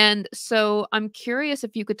 And so I'm curious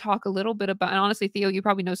if you could talk a little bit about, and honestly, Theo, you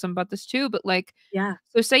probably know some about this too, but like, Yeah.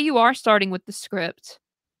 so say you are starting with the script,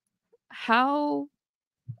 how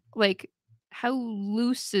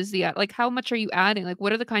loose is like, how much are you adding? Like,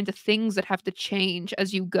 what are the kinds of things that have to change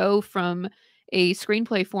as you go from a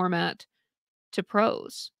screenplay format to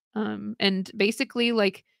prose? And basically,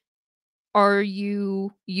 like, are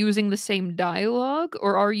you using the same dialogue,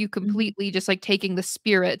 or are you completely just like taking the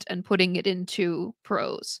spirit and putting it into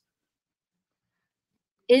prose?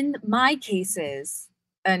 In my cases,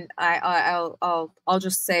 and I'll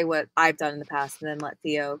just say what I've done in the past, and then let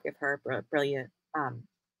Theo give her brilliant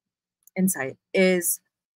insight. Is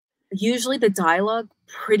usually the dialogue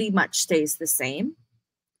pretty much stays the same.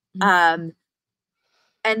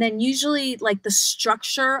 And then usually like the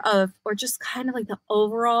structure of, or just kind of like the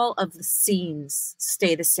overall of the scenes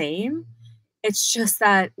stay the same. It's just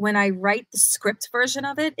that when I write the script version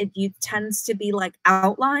of it, it tends to be like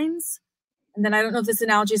outlines. And then I don't know if this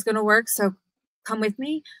analogy is going to work, so come with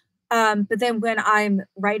me. But then when I'm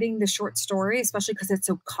writing the short story, especially because it's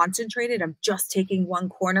so concentrated, I'm just taking one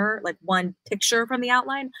corner, like one picture from the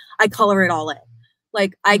outline, I color it all in.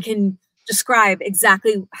 Like I can describe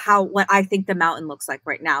exactly what I think the mountain looks like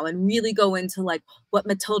right now, and really go into like what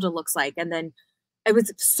Matilda looks like. And then it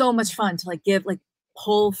was so much fun to like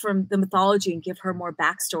pull from the mythology and give her more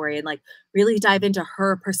backstory, and like really dive into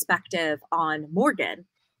her perspective on Morgan.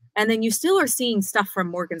 And then you still are seeing stuff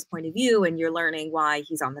from Morgan's point of view, and you're learning why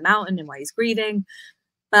he's on the mountain and why he's grieving.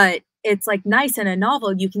 But it's like nice in a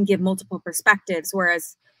novel, you can give multiple perspectives.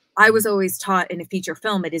 Whereas I was always taught in a feature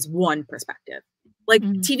film, it is one perspective. Like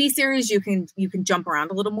TV series, you can jump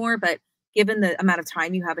around a little more, but given the amount of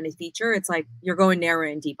time you have in a feature, it's like you're going narrow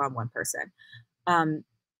and deep on one person. And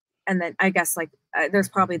then I guess like there's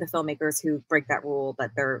probably the filmmakers who break that rule,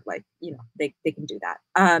 but they're like, you know, they can do that.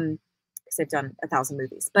 Because they've done 1,000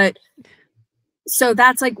 movies. But so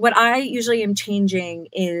that's like what I usually am changing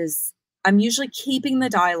is I'm usually keeping the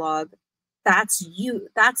dialogue. That's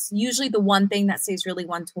usually the one thing that stays really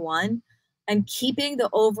 1-to-1, and keeping the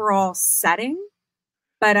overall setting.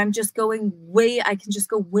 But I'm just I can just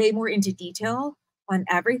go way more into detail on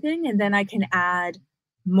everything. And then I can add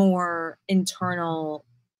more internal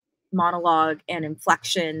monologue and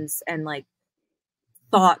inflections and like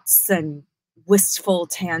thoughts and wistful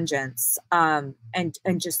tangents. And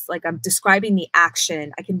just like I'm describing the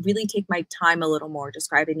action. I can really take my time a little more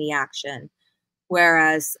describing the action.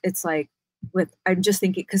 Whereas it's like I'm just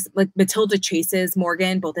thinking, because like Matilda chases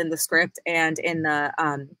Morgan both in the script and in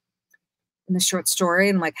the short story,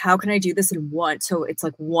 and like, how can I do this in one? So it's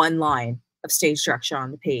like one line of stage direction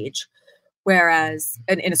on the page, whereas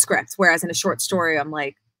in a script, whereas in a short story, I'm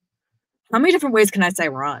like, how many different ways can I say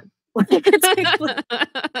run? We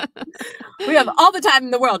have all the time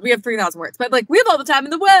in the world. We have 3,000 words, but like we have all the time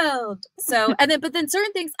in the world. So, but then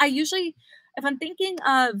certain things I usually, if I'm thinking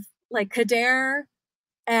of like Kader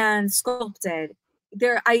and Sculpted,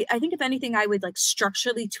 I think if anything, I would like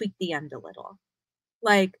structurally tweak the end a little.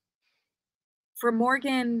 Like for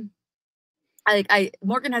Morgan,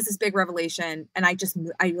 Morgan has this big revelation, and I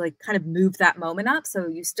like kind of move that moment up, so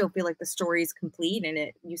you still feel like the story is complete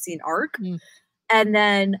and you see an arc. And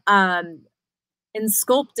then in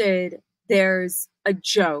Sculpted, there's a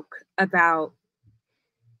joke about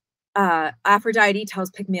Aphrodite tells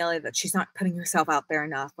Pygmalion that she's not putting herself out there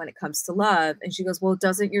enough when it comes to love, and she goes, well,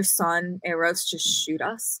 doesn't your son Eros just shoot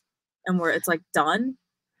us and it's like done?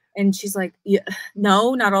 And she's like, yeah,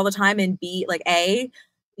 no, not all the time. And B, like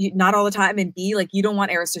not all the time. And B, like, you don't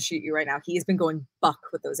want Eros to shoot you right now. He has been going buck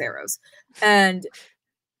with those arrows. And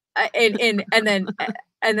then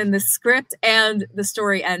the script and the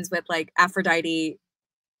story ends with like Aphrodite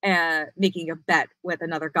making a bet with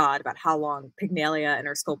another god about how long Pygmalion and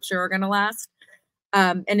her sculpture are going to last.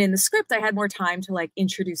 And in the script, I had more time to like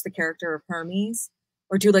introduce the character of Hermes,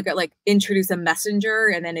 or do like introduce a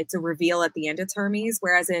messenger, and then it's a reveal at the end it's Hermes.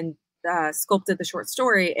 Whereas in Sculpted, the short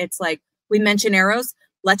story, it's like we mention Eros,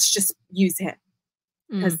 let's just use him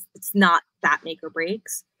because it's not that make or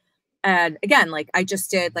breaks. And again, like I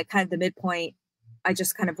just did like kind of the midpoint. I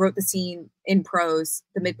just kind of wrote the scene in prose,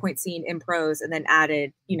 the midpoint scene in prose, and then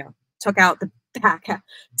added, you know, took out the back half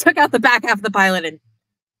of the pilot and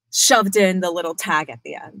shoved in the little tag at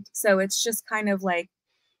the end. So it's just kind of like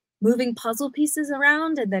moving puzzle pieces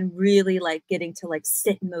around and then really like getting to like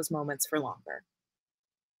sit in those moments for longer.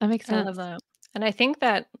 That makes sense. I love that. And I think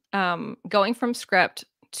that going from script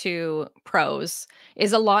to prose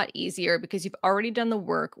is a lot easier because you've already done the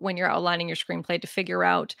work when you're outlining your screenplay to figure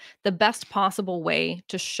out the best possible way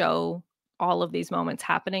to show all of these moments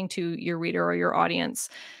happening to your reader or your audience.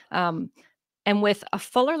 And with a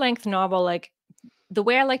fuller length novel, like the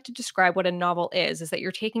way I like to describe what a novel is that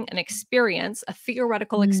you're taking an experience, a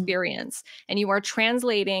theoretical experience, and you are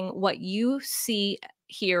translating what you see,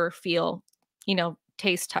 hear, feel, you know,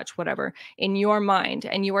 taste, touch, whatever, in your mind.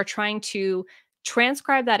 And you are trying to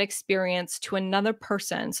transcribe that experience to another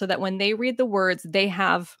person so that when they read the words, they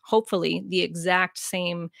have hopefully the exact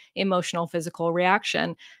same emotional, physical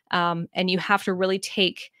reaction. And you have to really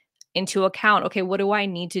take into account, okay, what do I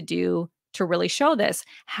need to do to really show this?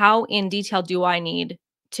 How in detail do I need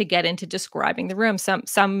to get into describing the room?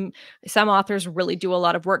 Some authors really do a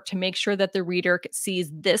lot of work to make sure that the reader sees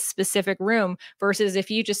this specific room, versus if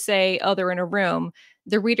you just say, oh, they're in a room,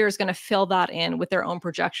 the reader is going to fill that in with their own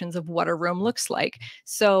projections of what a room looks like.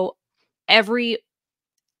 So every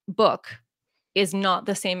book is not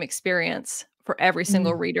the same experience for every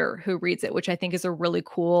single reader who reads it, which I think is a really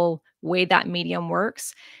cool way that medium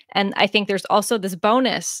works. And I think there's also this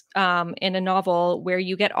bonus in a novel where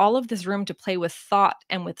you get all of this room to play with thought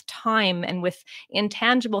and with time and with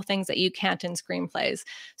intangible things that you can't in screenplays.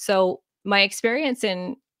 So my experience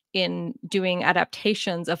in doing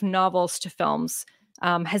adaptations of novels to films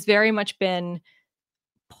has very much been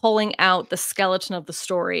pulling out the skeleton of the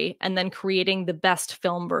story and then creating the best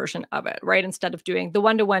film version of it, right? Instead of doing the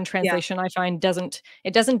one-to-one translation, I find doesn't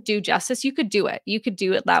do justice. You could do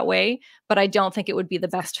it that way, but I don't think it would be the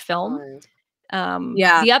best film.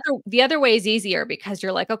 The other way is easier because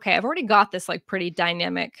you're like, okay, I've already got this like pretty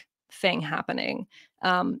dynamic thing happening.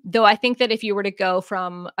 Though I think that if you were to go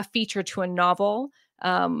from a feature to a novel,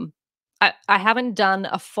 I haven't done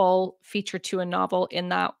a full feature to a novel in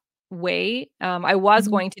that way. I was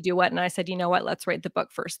going to do it, and I said, you know what, let's write the book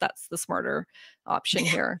first. That's the smarter option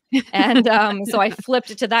here. And so I flipped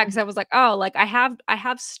it to that because I was like, oh, like I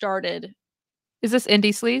have started. Is this Indie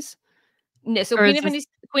Sleaze? No, so Queen of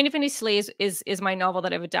Indie Sleaze is my novel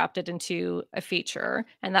that I've adapted into a feature,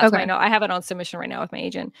 and that's my I have it on submission right now with my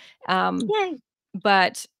agent. Yay.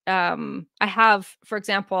 But I have, for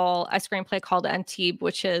example, a screenplay called Antibes,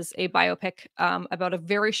 which is a biopic about a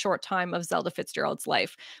very short time of Zelda Fitzgerald's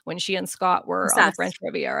life when she and Scott were on the French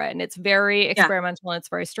Riviera. And it's very experimental and it's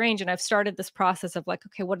very strange. And I've started this process of like,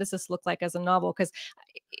 okay, what does this look like as a novel? Because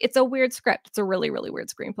it's a weird script. It's a really, really weird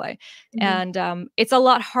screenplay. And it's a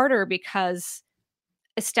lot harder because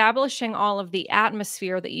establishing all of the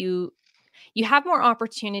atmosphere that you have more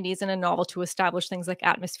opportunities in a novel to establish things like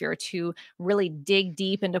atmosphere, to really dig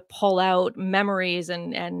deep and to pull out memories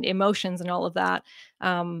and emotions and all of that.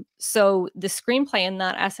 So the screenplay in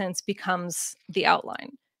that essence becomes the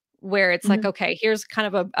outline, where it's like, okay, here's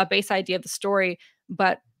kind of a base idea of the story,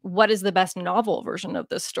 but what is the best novel version of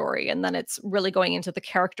this story? And then it's really going into the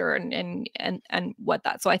character and what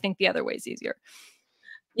that. So I think the other way is easier.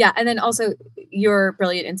 Yeah. And then also your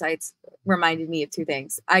brilliant insights reminded me of two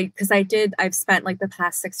things. I've spent like the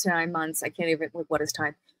past 6 to 9 months, I can't even, like, what is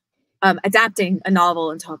time, adapting a novel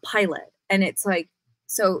into a pilot. And it's like,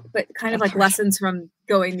 so, but kind of like lessons from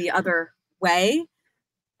going the other way.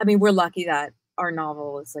 I mean, we're lucky that our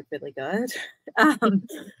novel is like really good.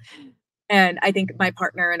 And I think my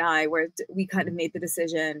partner and I, we kind of made the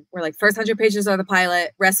decision. We're like, first 100 pages are the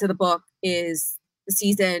pilot, rest of the book is the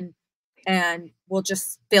season, and we'll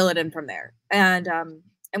just fill it in from there. And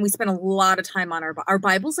we spent a lot of time on our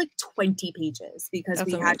Bible's like 20 pages because That's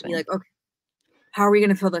amazing. Had to be like, okay, how are we going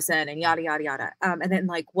to fill this in, and yada yada yada. And then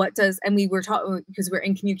like, and we were talking because we're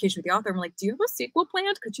in communication with the author. And we're like, do you have a sequel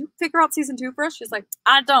planned? Could you figure out season 2 for us? She's like,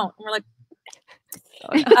 I don't. And we're like,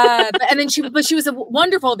 and then she was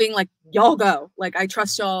wonderful being like, y'all go. Like, I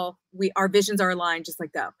trust y'all. Our visions are aligned. Just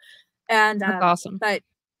like go. And That's awesome. But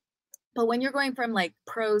when you're going from like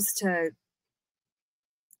prose to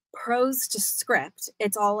script,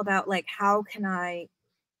 it's all about like, how can I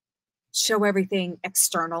show everything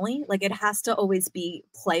externally? Like, it has to always be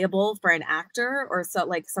playable for an actor, or so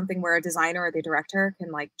like something where a designer or the director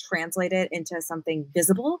can like translate it into something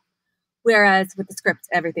visible. Whereas with the script,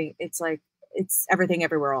 it's everything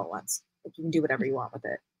everywhere all at once. Like, you can do whatever you want with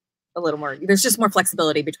it. a little more, there's just more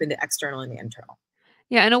flexibility between the external and the internal.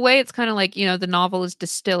 Yeah, in a way, it's kind of like, the novel is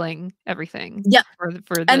distilling everything. Yeah. For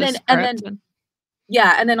the And then, script.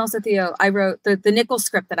 Yeah, and then also, Theo, I wrote the Nicholl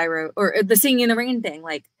script that I wrote, or the Singing in the Rain thing.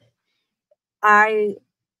 Like, I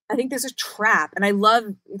think there's a trap, and I love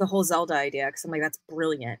the whole Zelda idea because I'm like, that's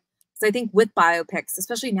brilliant. So I think with biopics,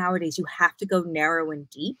 especially nowadays, you have to go narrow and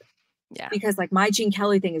deep. Yeah. Because like my Gene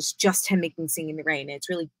Kelly thing is just him making Singing in the Rain. It's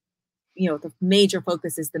really, the major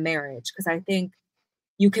focus is the marriage, because I think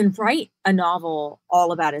you can write a novel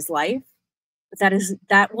all about his life, but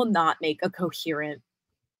that will not make a coherent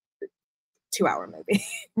 2-hour movie.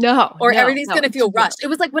 No. Or everything's going to feel rushed. It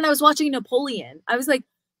was like when I was watching Napoleon, I was like,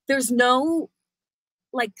 there's no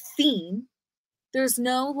like theme. There's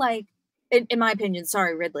no like, in my opinion,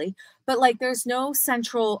 sorry, Ridley, but like there's no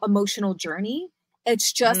central emotional journey.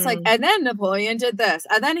 It's just like, and then Napoleon did this,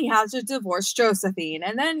 and then he had to divorce Josephine,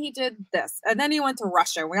 and then he did this, and then he went to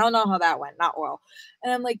Russia. We all know how that went, not well.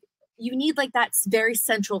 And I'm like, you need like that very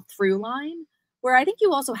central through line, where I think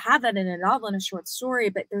you also have that in a novel and a short story,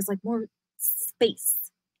 but there's like more space.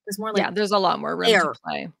 There's more like, there's a lot more room to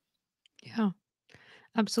play. Yeah,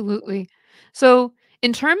 absolutely. So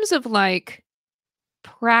in terms of like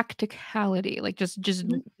practicality, like just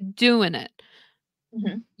doing it,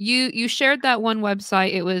 you shared that one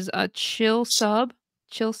website. It was a chillsub.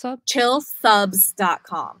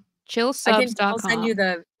 Chillsubs.com. I'll send you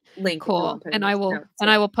the link. Cool. And I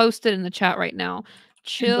will post it in the chat right now.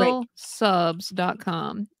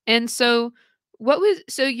 Chillsubs.com. And so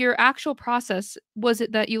your actual process, was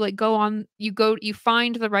it that you like you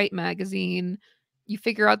find the right magazine, you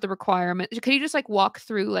figure out the requirement? Can you just like walk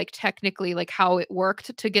through like technically like how it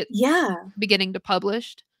worked to get beginning to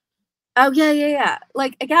published? Oh yeah.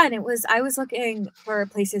 Like again, I was looking for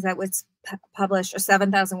places that would publish a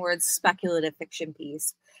 7,000 words speculative fiction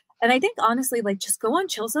piece. And I think honestly, like just go on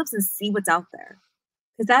Chillsubs and see what's out there,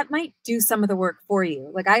 because that might do some of the work for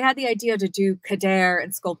you. Like I had the idea to do Kader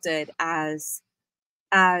and Sculpted as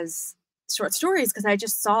short stories because I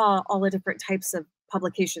just saw all the different types of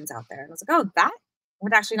publications out there. And I was like, oh, that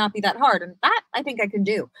would actually not be that hard. And that I think I can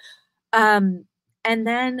do. And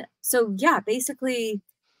then, so yeah, basically,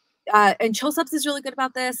 and Chillsubs is really good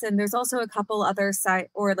about this. And there's also a couple other sites,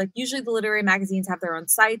 or like usually the literary magazines have their own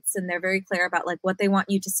sites, and they're very clear about like what they want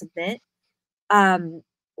you to submit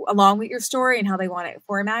along with your story and how they want it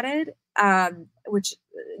formatted, which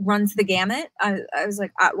runs the gamut. I was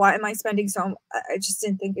like, why am I spending I just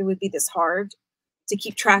didn't think it would be this hard to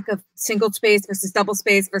keep track of single space versus double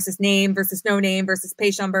space versus name versus no name versus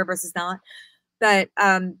page number versus not. But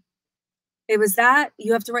it was that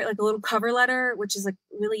you have to write like a little cover letter, which is like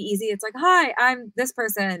really easy. It's like, hi, I'm this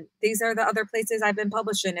person. These are the other places I've been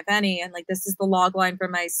published in, if any. And like, this is the log line for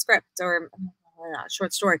my script or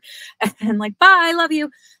short story. And like, bye, I love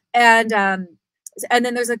you. And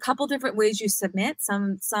then there's a couple different ways you submit.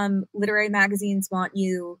 Some literary magazines want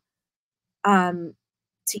you to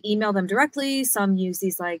email them directly. Some use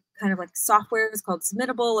these like kind of like softwares called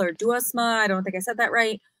Submittable or Duosma. I don't think I said that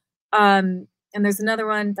right. And there's another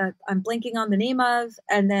one that I'm blanking on the name of.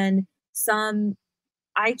 And then some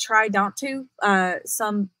I try not to.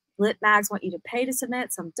 Some lit mags want you to pay to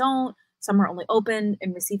submit. Some don't. Some are only open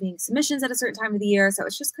and receiving submissions at a certain time of the year. So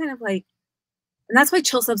it's just kind of like, and that's why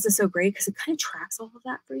Chillsubs is so great, because it kind of tracks all of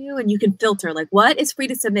that for you. And you can filter like what is free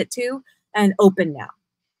to submit to and open now.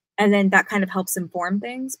 And then that kind of helps inform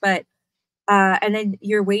things. But, and then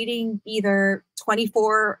you're waiting either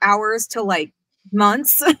 24 hours to like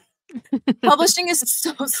months. Publishing is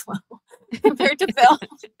so slow compared to film.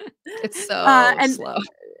 It's so slow.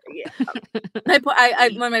 Yeah.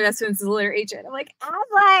 One of my best friends is a literary agent. I'm like,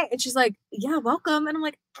 and she's like, yeah, welcome. And I'm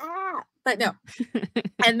like, but no.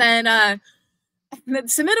 And then the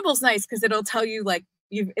Submittable's nice because it'll tell you like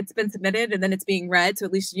it's been submitted and then it's being read, so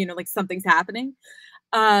at least like something's happening.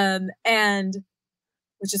 And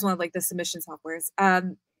which is one of like the submission softwares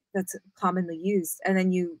that's commonly used. And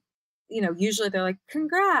then usually they're like,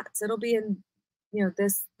 congrats, it'll be in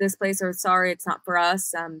this place, or sorry, it's not for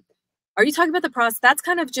us. Are you talking about the process? That's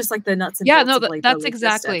kind of just like the nuts and bolts of, like, that's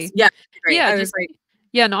exactly. Yeah, great.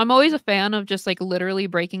 Yeah, no, I'm always a fan of just like literally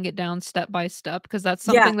breaking it down step by step, because that's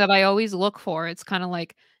something that I always look for. It's kind of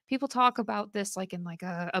like people talk about this like in like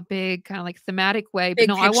a big kind of like thematic way, but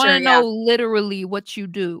no, I want to know literally what you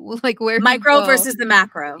do, like where micro versus the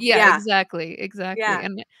macro. Yeah, exactly. Yeah.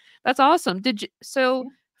 And that's awesome.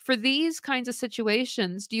 For these kinds of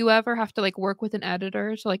situations, do you ever have to like work with an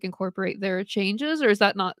editor to like incorporate their changes, or is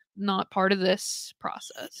that not part of this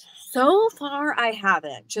process? So far, I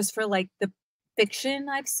haven't. Just for like the fiction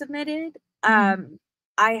I've submitted, I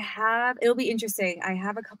it'll be interesting. I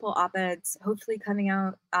have a couple op-eds hopefully coming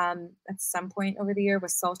out at some point over the year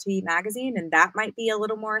with Salty magazine, and that might be a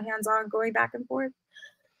little more hands-on, going back and forth.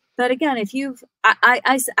 But again, if you've,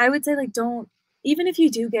 I would say, like, don't, even if you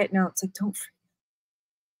do get notes, like, don't.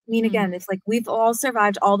 I mean, again, it's like we've all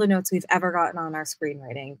survived all the notes we've ever gotten on our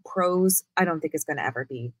screenwriting. Prose, I don't think is going to ever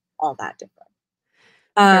be all that different.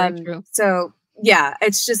 Very true. So yeah,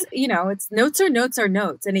 it's just, you know, it's notes are notes are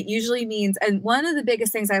notes. And it usually means, and one of the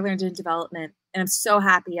biggest things I learned in development, and I'm so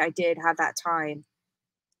happy I did have that time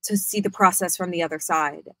to see the process from the other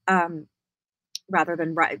side, rather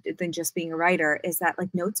than just being a writer, is that, like,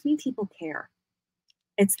 notes mean people care.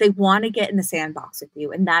 It's, they want to get in the sandbox with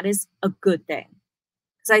you. And that is a good thing.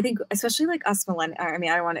 Because I think, especially like us millennials, I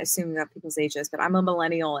mean, I don't want to assume about people's ages, but I'm a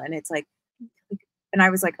millennial, and it's like, and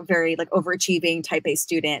I was like a very like overachieving type A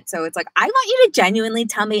student. So it's like, I want you to genuinely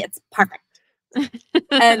tell me it's perfect.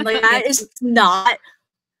 And like, that is not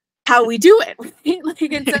how we do it. Right?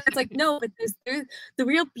 Like, and so it's like, no, but there's the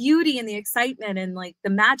real beauty and the excitement and like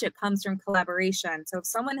the magic comes from collaboration. So if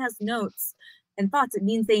someone has notes and thoughts, it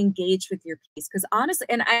means they engage with your piece. Because honestly,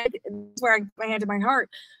 and where I put my hand to my heart,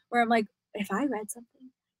 where I'm like, if I read something,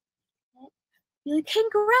 you're like,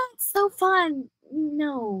 congrats, so fun.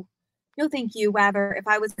 No, thank you. Rather, if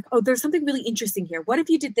I was like, oh, there's something really interesting here. What if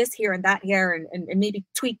you did this here and that here and maybe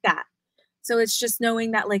tweak that? So it's just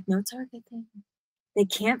knowing that, like, notes are a good thing. They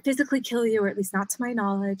can't physically kill you, or at least not to my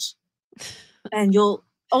knowledge. And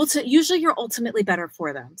usually you're ultimately better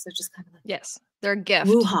for them. So just kind of like, yes, their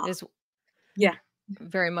gift is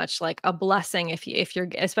very much like a blessing if you're,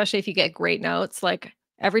 especially if you get great notes. Like,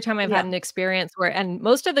 every time I've had an experience where, and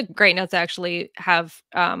most of the great notes actually have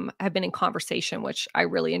been in conversation, which I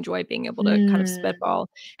really enjoy being able to kind of spitball.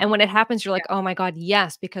 And when it happens, you're like, oh my God,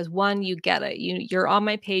 yes, because one, you get it. You're on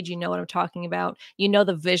my page, you know what I'm talking about. You know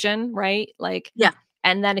the vision, right? Like,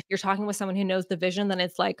 and then if you're talking with someone who knows the vision, then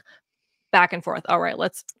it's like back and forth. All right,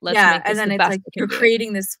 let's make this and then the it's best like you're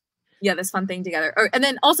creating this fun thing together. And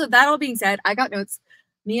then also, that all being said, I got notes.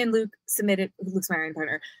 Me and Luke Luke's my writing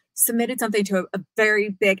partner, submitted something to a very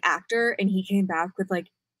big actor, and he came back with like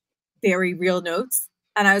very real notes.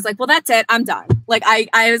 And I was like, well, that's it. I'm done. Like,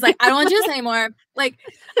 I was like, I don't want to do this anymore. Like,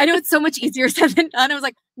 I know it's so much easier said than done. I was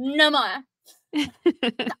like, no more.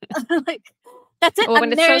 Like, that's it. Well,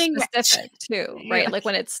 when it's so specific too, right? Like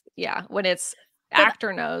when it's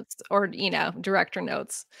actor notes or, you know, director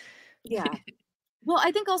notes. Yeah. Well,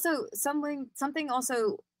 I think also something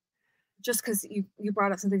also, just because you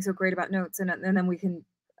brought up something so great about notes, and then we can,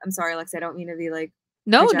 I'm sorry, Alexie, I don't mean to be like,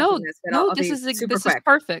 no, this is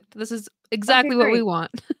perfect. This is exactly what we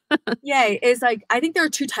want. Yay. Is like, I think there are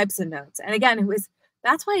two types of notes. And again,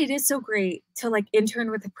 that's why it is so great to like intern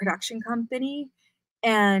with a production company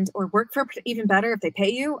or work for, even better if they pay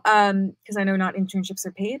you. Because I know not internships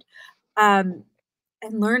are paid. And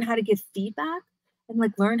learn how to give feedback and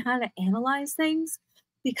like learn how to analyze things.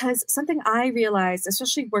 Because something I realized,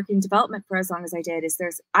 especially working development for as long as I did, is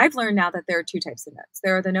I've learned now that there are two types of notes.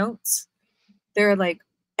 There are the notes, they're like,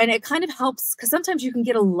 and it kind of helps because sometimes you can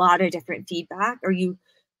get a lot of different feedback, or you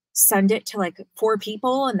send it to like 4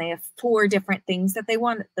 people and they have 4 different things that they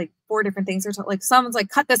want, like 4 different things. Or like someone's like,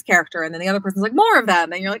 cut this character, and then the other person's like, more of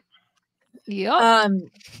them. And you're like, yep.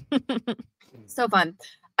 So fun.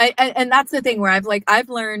 And that's the thing where I've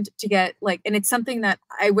learned to get like, and it's something that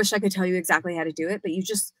I wish I could tell you exactly how to do it, but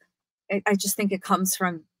I just think it comes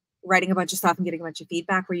from writing a bunch of stuff and getting a bunch of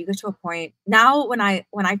feedback, where you get to a point now when I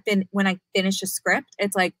finish a script,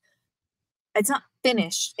 it's like, it's not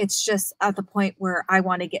finished. It's just at the point where I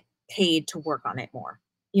want to get paid to work on it more.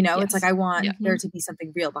 You know, It's like, I want there to be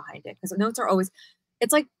something real behind it, because notes are always,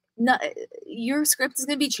 it's like, no, your script is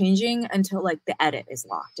going to be changing until like the edit is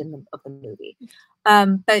locked of the movie.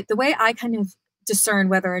 But the way I kind of discern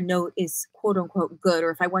whether a note is quote unquote good,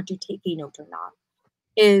 or if I want to take a note or not,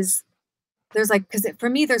 is there's like, because for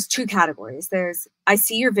me, there's 2 categories. There's, I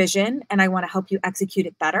see your vision and I want to help you execute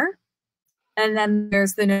it better. And then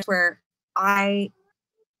there's the note where I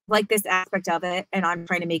like this aspect of it and I'm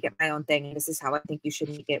trying to make it my own thing. And this is how I think you should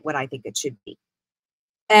make it what I think it should be.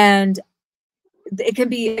 And it can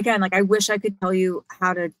be, again, like, I wish I could tell you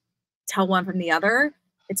how to tell one from the other.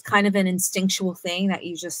 It's kind of an instinctual thing that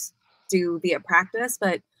you just do via practice.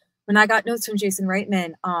 But when I got notes from Jason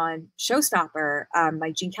Reitman on Showstopper,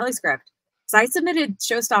 my Gene Kelly script, so I submitted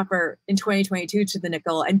Showstopper in 2022 to the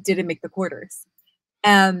Nicholl and didn't make the quarters.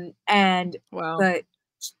 And wow. But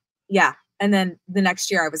yeah, and then the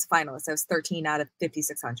next year I was a finalist. I was 13 out of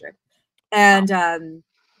 5,600, and wow.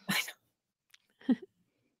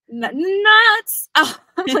 Nuts. Oh,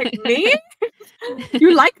 I was like, me?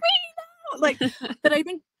 You like me? Like, but I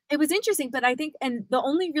think it was interesting, but I think, and the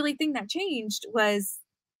only really thing that changed was,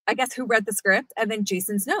 I guess, who read the script and then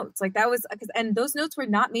Jason's notes. Like that was, and those notes were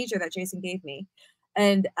not major that Jason gave me.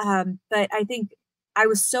 And, but I think I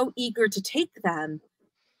was so eager to take them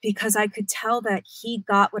because I could tell that he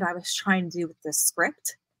got what I was trying to do with the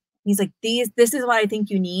script. He's like, this is what I think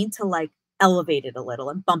you need to like elevate it a little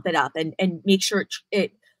and bump it up and make sure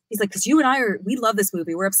he's like, because you and we love this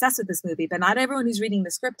movie. We're obsessed with this movie, but not everyone who's reading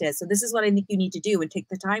the script is. So this is what I think you need to do and take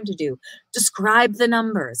the time to do. Describe the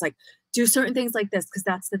numbers, like do certain things like this, because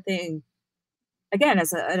that's the thing. Again,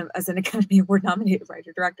 as an Academy Award nominated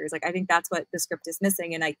writer director, is like, I think that's what the script is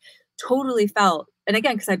missing. And I totally felt, and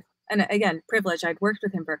again, privilege, I'd worked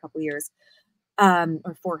with him for a couple of years,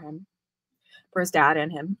 or for his dad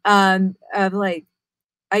and him, of like,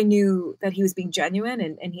 I knew that he was being genuine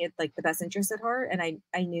and he had like the best interest at heart. And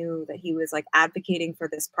I knew that he was like advocating for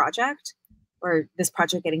this project or this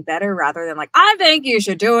project getting better rather than like, I think you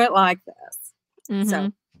should do it like this.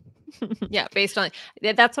 So yeah, based on,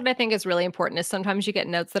 that's what I think is really important is sometimes you get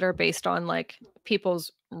notes that are based on like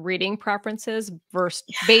people's reading preferences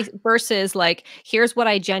versus like, here's what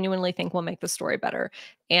I genuinely think will make the story better.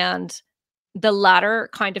 And the latter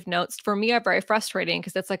kind of notes for me are very frustrating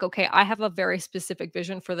because it's like, okay, I have a very specific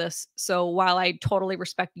vision for this. So while I totally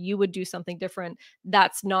respect you would do something different,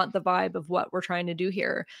 that's not the vibe of what we're trying to do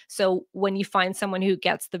here. So when you find someone who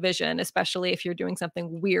gets the vision, especially if you're doing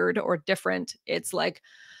something weird or different, it's like,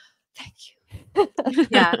 thank you.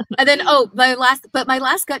 Yeah. And then, my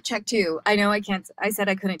last gut check too. I know I said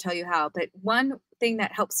I couldn't tell you how, but one thing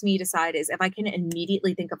that helps me decide is if I can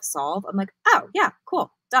immediately think of a solve, I'm like, oh yeah,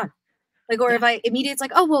 cool, done. Like, or if I immediately, it's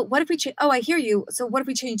like, oh, well, what if we I hear you. So what if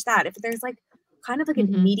we change that? If there's like kind of like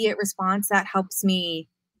an immediate response, that helps me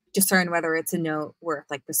discern whether it's a note worth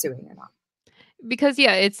like pursuing or not. Because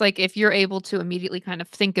yeah, it's like if you're able to immediately kind of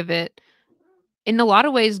think of it, in a lot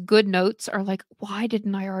of ways, good notes are like, why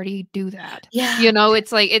didn't I already do that? Yeah. You know,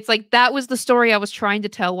 it's like that was the story I was trying to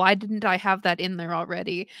tell. Why didn't I have that in there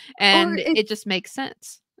already? And it just makes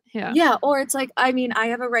sense. Yeah. Yeah. Or it's like, I mean, I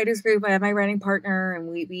have a writer's group, I have my writing partner, and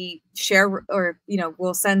we share, or, you know,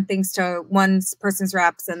 we'll send things to one person's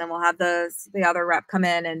reps and then we'll have the other rep come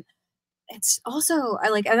in. And it's also,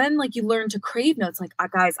 and then like you learn to crave notes like,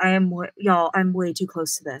 guys, I'm way too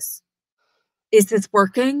close to this. Is this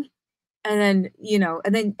working? And then, you know,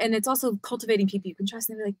 and it's also cultivating people you can trust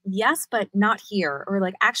and be like, yes, but not here. Or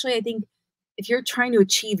like, actually, I think if you're trying to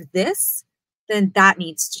achieve this, then that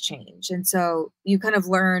needs to change. And so you kind of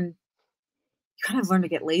learn to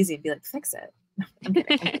get lazy and be like, fix it. I'm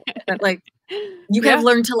kidding. But like, you kind of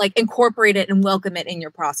learn to like incorporate it and welcome it in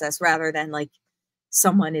your process rather than like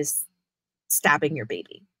someone is stabbing your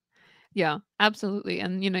baby. Yeah, absolutely.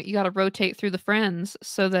 And, you know, you got to rotate through the friends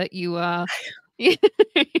so that you,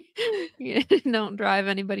 you don't drive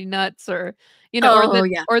anybody nuts or, you know,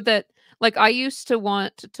 or that, like, I used to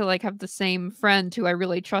want to like have the same friend who I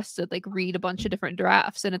really trusted, like read a bunch of different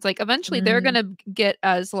drafts. And it's like, eventually they're going to get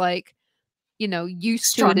as like, you know,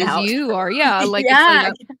 used to it as you are. Yeah. Like,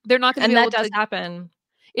 it's like, they're not going to be able to. And that does happen.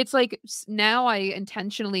 It's like now I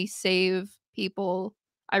intentionally save people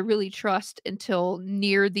I really trust until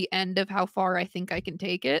near the end of how far I think I can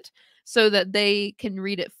take it so that they can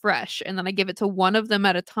read it fresh. And then I give it to one of them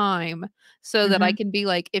at a time so that I can be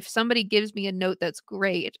like, if somebody gives me a note that's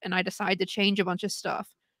great and I decide to change a bunch of stuff,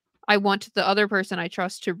 I want the other person I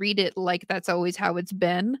trust to read it like that's always how it's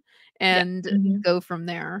been and go from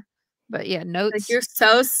there. But yeah, notes. Like, you're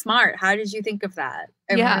so smart. How did you think of that?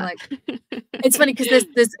 And yeah. we're like, it's funny because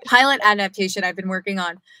this pilot adaptation I've been working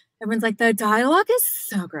on, everyone's like, the dialogue is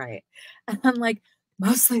so great. And I'm like,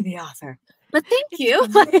 mostly the author. But thank you.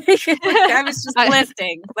 I was just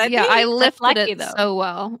lifting. But yeah, I lifted it so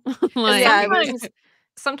well. Like,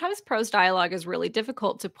 sometimes prose dialogue is really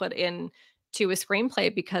difficult to put in to a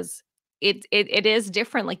screenplay because it is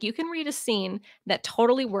different. Like, you can read a scene that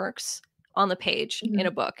totally works on the page in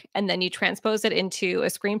a book, and then you transpose it into a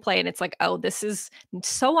screenplay and it's like, oh, this is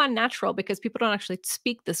so unnatural because people don't actually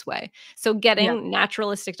speak this way. So getting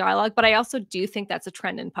naturalistic dialogue, but I also do think that's a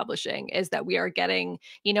trend in publishing is that we are getting,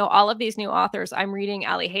 you know, all of these new authors. I'm reading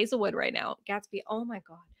Ali Hazelwood right now, Gatsby. Oh my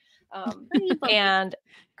God. And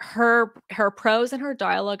her prose and her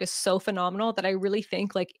dialogue is so phenomenal that I really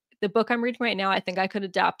think like the book I'm reading right now, I think I could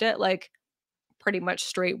adapt it like pretty much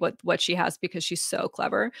straight what she has because she's so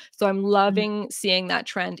clever. So I'm loving seeing that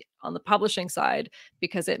trend on the publishing side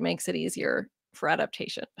because it makes it easier for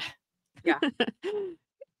adaptation. Yeah.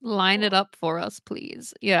 Line it up for us,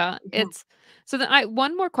 please. Yeah. It's so then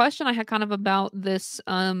one more question I had kind of about this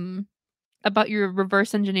about your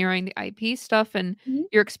reverse engineering the IP stuff and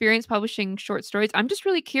your experience publishing short stories. I'm just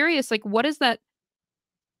really curious, like, what is that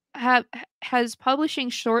has publishing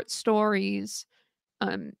short stories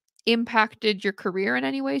impacted your career in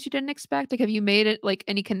any ways you didn't expect? Like, have you made it like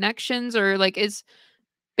any connections, or like is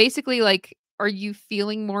basically like are you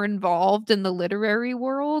feeling more involved in the literary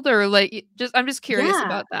world, or like just I'm just curious Yeah,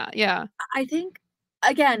 about that. Yeah. I think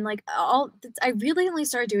again, like I really only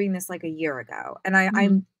started doing this like a year ago, and Mhm.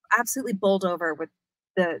 I'm absolutely bowled over with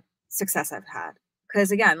the success I've had.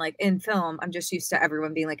 Because again, like in film, I'm just used to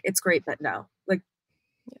everyone being like, "It's great, but no." Like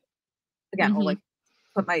again, I'll Mhm. like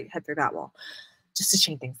put my head through that wall just to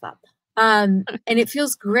change things up. And it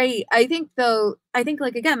feels great. I think though,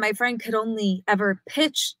 like again, my friend could only ever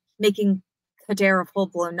pitch making Kader a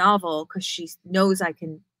full-blown novel because she knows I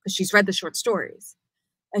can, because she's read the short stories.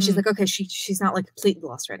 And she's Mm. like, okay, she's not like completely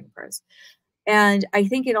lost writing prose. And I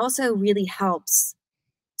think it also really helps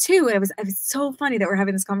too. It was so funny that we're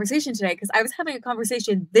having this conversation today, because I was having a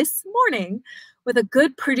conversation this morning with a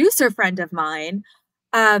good producer friend of mine,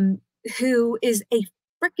 um, who is a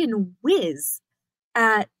freaking whiz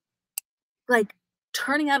at like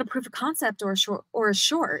turning out a proof of concept or a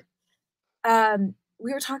short.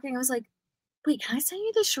 We were talking, I was like, wait, can I send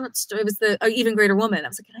you the short story? It was the Even Greater Woman. I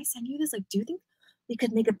was like, can I send you this? Like, do you think we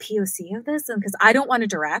could make a POC of this? And because I don't want to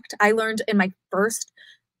direct, I learned in my first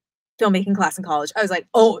filmmaking class in college, I was like,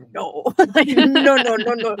 oh no, like no, no,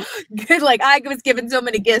 no, no. Like I was given so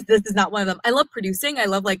many gifts. This is not one of them. I love producing. I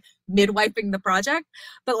love like midwifing the project,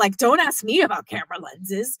 but like, don't ask me about camera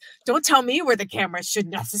lenses. Don't tell me where the camera should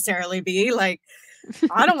necessarily be. Like,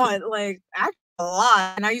 I don't want like act a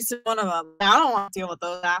lot. And I used to be one of them. I don't want to deal with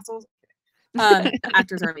those assholes.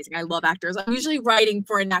 Actors are amazing. I love actors. I'm usually writing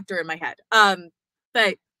for an actor in my head.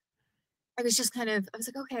 But I was just kind of, I was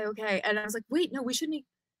like, okay. And I was like, wait, no, we shouldn't.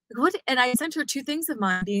 What? And I sent her two things of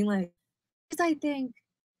mine being like, because I think,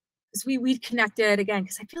 because we connected again,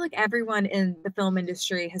 because I feel like everyone in the film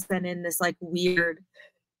industry has been in this like weird,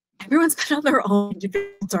 everyone's been on their own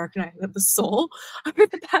dark night of the soul over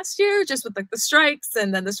the past year, just with like the strikes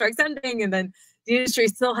and then the strikes ending. And then the industry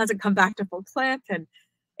still hasn't come back to full clip. And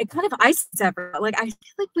it kind of isolates everyone. Like, I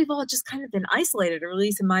feel like we've all just kind of been isolated, or at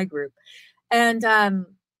least in my group. And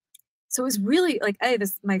so it was really like, hey,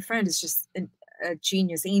 my friend is just a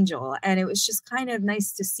genius angel, and it was just kind of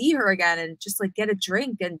nice to see her again and just like get a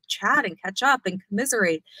drink and chat and catch up and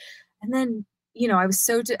commiserate. And then I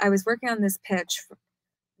was working on this pitch,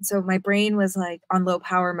 so my brain was like on low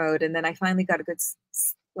power mode, and then I finally got a good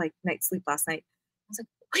like night's sleep last night. I was like,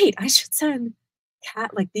 wait, I should send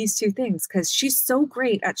Kat like these two things, because she's so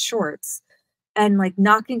great at shorts and like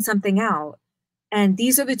knocking something out, and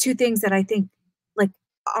these are the two things that I think like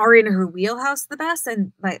are in her wheelhouse the best,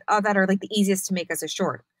 and like that are like the easiest to make as a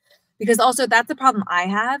short. Because also that's the problem I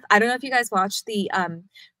have. I don't know if you guys watch the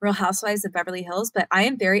Real Housewives of Beverly Hills, but I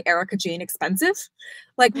am very Erica Jane expensive.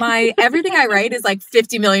 Like my everything I write is like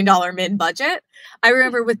 $50 million min budget. I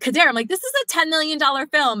remember with Kader, I'm like, this is a $10 million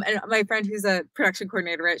film. And my friend who's a production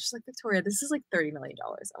coordinator, right? She's like, Victoria, this is like $30 million.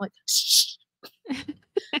 I'm like, shh.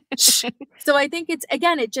 Shh. So I think it's,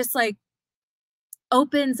 again, it just like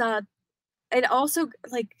opens up. It also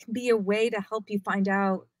like can be a way to help you find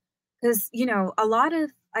out, because a lot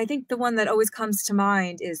of, I think the one that always comes to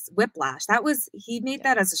mind is Whiplash. He made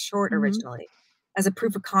that as a short originally, as a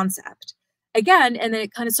proof of concept. Again, and then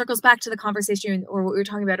it kind of circles back to the conversation or what we were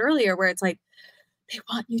talking about earlier, where it's like they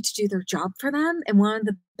want you to do their job for them, and one of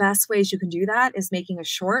the best ways you can do that is making a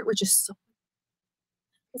short, which is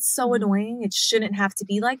so annoying. It shouldn't have to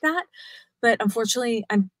be like that, but unfortunately,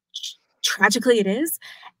 tragically it is.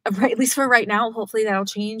 Right, at least for right now. Hopefully that'll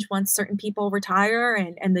change once certain people retire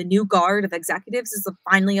and the new guard of executives is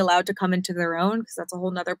finally allowed to come into their own, because that's a whole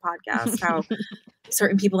nother podcast, how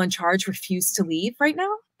certain people in charge refuse to leave right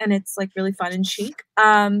now, and it's like really fun and chic.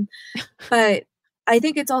 But I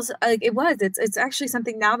think it's also like it's actually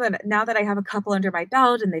something now that I have a couple under my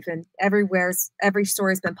belt, and they've been everywhere. Every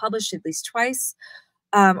story's been published at least twice,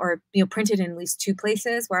 or printed in at least two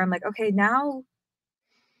places, where I'm like, okay, now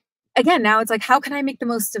it's like, how can I make the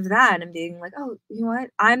most of that? And being like, oh, you know what?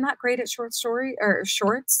 I'm not great at short story or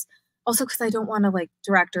shorts. Also, because I don't want to like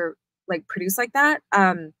direct or like produce like that.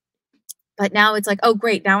 But now it's like, oh,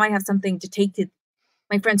 great. Now I have something to take to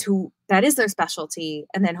my friends who that is their specialty.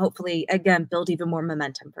 And then hopefully, again, build even more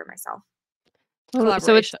momentum for myself. Totally.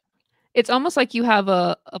 So it's almost like you have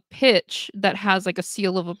a pitch that has like a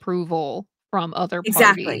seal of approval from other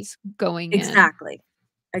parties going in. Exactly.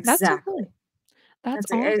 That's so cool.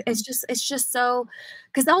 That's awesome. It's just so,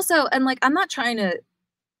 because also, and like, I'm not trying to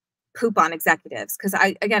poop on executives, because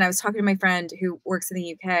I was talking to my friend who works in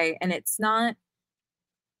the UK, and it's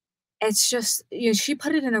just, she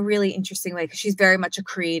put it in a really interesting way, because she's very much a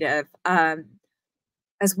creative.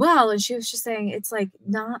 as well. And she was just saying, it's like,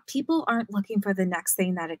 people aren't looking for the next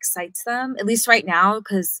thing that excites them, at least right now.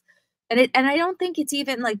 And I don't think it's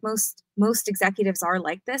even like most executives are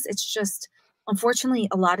like this. It's just, unfortunately,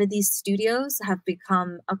 a lot of these studios have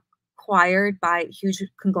become acquired by huge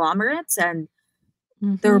conglomerates, and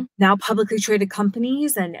they're now publicly traded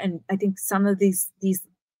companies. And I think some of these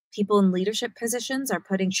people in leadership positions are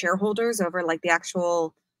putting shareholders over like the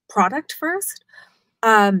actual product first.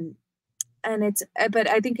 But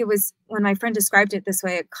I think it was when my friend described it this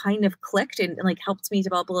way, it kind of clicked and like helped me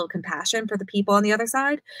develop a little compassion for the people on the other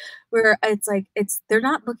side, where it's like, they're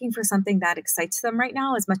not looking for something that excites them right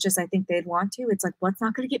now as much as I think they'd want to. It's like, what's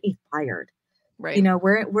not going to get me fired? Right. You know,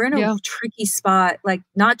 we're in a tricky spot, like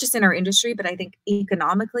not just in our industry, but I think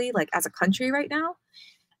economically, like as a country right now.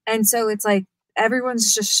 And so it's like,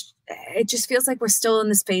 it just feels like we're still in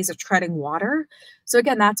this phase of treading water. So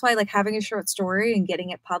again, that's why like having a short story and getting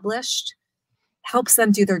it published helps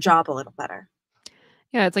them do their job a little better.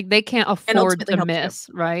 Yeah, it's like they can't afford to miss,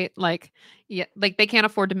 right? Like, like they can't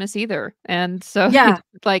afford to miss either. And so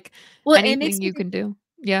it's like anything you can do.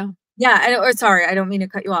 Yeah. Yeah. Sorry, I don't mean to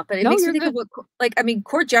cut you off, but it makes me think of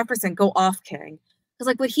Cord Jefferson, go off King. Because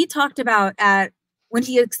like what he talked about when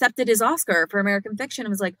he accepted his Oscar for American Fiction, it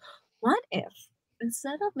was like, what if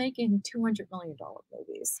instead of making $200 million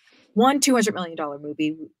movies, one $200 million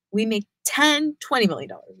movie, we make 10, $20 million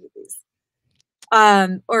movies?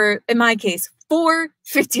 Or in my case, 4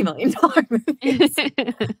 $50 million movies.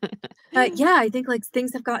 Yeah, I think like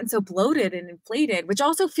things have gotten so bloated and inflated, which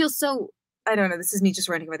also feels so, I don't know, this is me just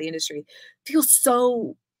ranting about the industry, feels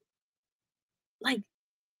so like,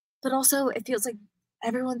 but also it feels like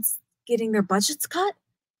everyone's getting their budgets cut.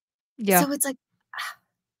 Yeah. So it's like,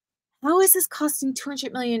 how is this costing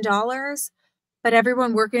 $200 million, but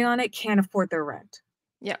everyone working on it can't afford their rent?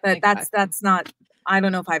 Yeah. But that's not, I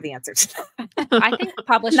don't know if I have the answer to that. I think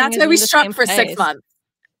publishing that's why we struck for 6 months.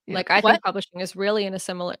 Like I think publishing is really in a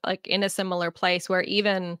similar place where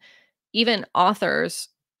even authors,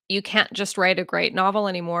 you can't just write a great novel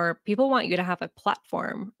anymore. People want you to have a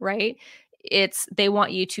platform, right? They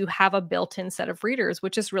want you to have a built-in set of readers,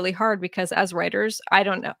 which is really hard because as writers, I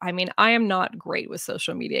don't know. I mean, I am not great with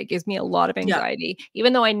social media. It gives me a lot of anxiety,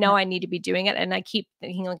 even though I know I need to be doing it. And I keep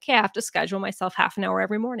thinking like, okay, I have to schedule myself half an hour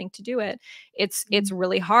every morning to do it. It's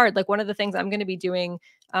really hard. Like one of the things I'm going to be doing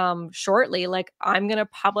shortly, like I'm going to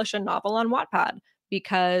publish a novel on Wattpad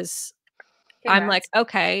because I'm like,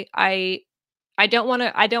 okay, I don't want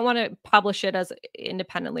to publish it as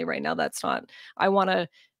independently right now. That's not, I want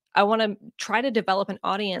to try to develop an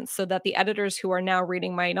audience so that the editors who are now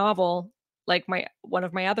reading my novel, like one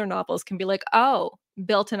of my other novels, can be like, oh,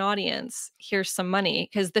 built an audience, here's some money.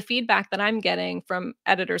 Because the feedback that I'm getting from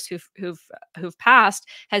editors who've passed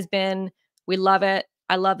has been, we love it.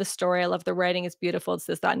 I love the story. I love the writing. It's beautiful. It's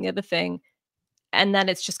this, that, and the other thing. And then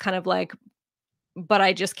it's just kind of like, but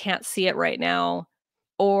I just can't see it right now.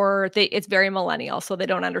 Or it's very millennial, so they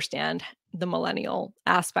don't understand the millennial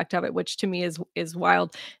aspect of it, which to me is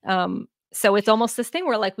wild. So it's almost this thing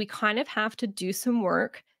where like we kind of have to do some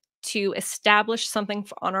work to establish something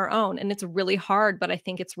on our own, and it's really hard. But I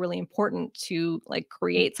think it's really important to like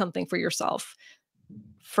create something for yourself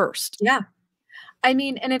first. Yeah, I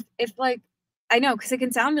mean, and if like I know because it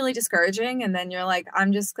can sound really discouraging, and then you're like,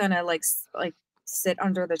 I'm just gonna like sit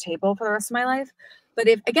under the table for the rest of my life. But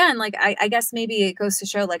if, again, like, I guess maybe it goes to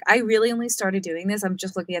show, like, I really only started doing this. I'm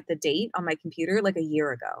just looking at the date on my computer, like a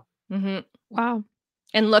year ago. Wow.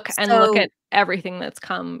 And look at everything that's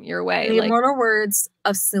come your way. The immortal words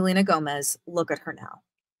of Selena Gomez, look at her now.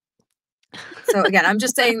 So again, I'm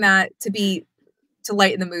just saying that to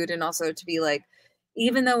lighten the mood and also to be like,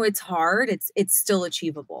 even though it's hard, it's still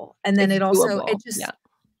achievable. And then and also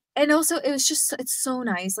it's so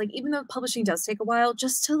nice. Like, even though publishing does take a while,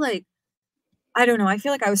 just to like, I don't know. I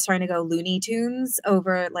feel like I was trying to go Looney Tunes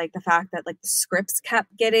over like the fact that like the scripts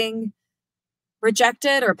kept getting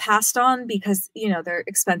rejected or passed on because, you know, they're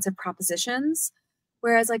expensive propositions.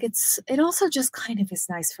 Whereas like it also just kind of is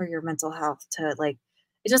nice for your mental health to like,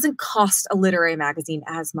 it doesn't cost a literary magazine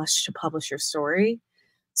as much to publish your story.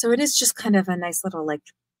 So it is just kind of a nice little like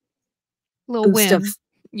little win.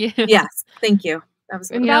 Yes. Thank you. That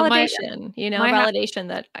was validation, validation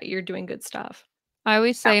that you're doing good stuff. I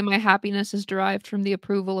always say my happiness is derived from the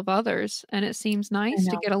approval of others, and it seems nice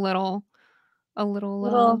to get a little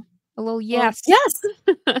yes. Yes,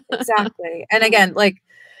 exactly. And again, like,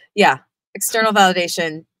 external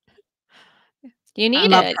validation. You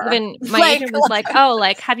need it. Even my agent was like, oh,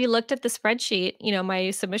 like, have you looked at the spreadsheet,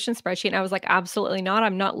 my submission spreadsheet? And I was like, absolutely not.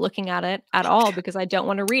 I'm not looking at it at all because I don't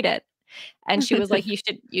want to read it. And she was like,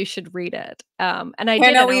 you should read it. And I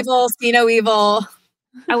did. No evil, see no evil.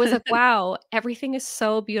 I was like, wow, everything is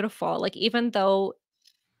so beautiful. Like even though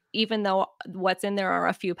what's in there are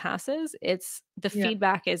a few passes, it's the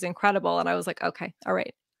feedback is incredible. And I was like, okay, all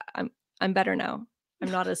right, I'm better now.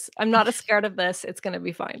 I'm not as scared of this. It's gonna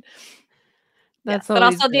be fine. That's But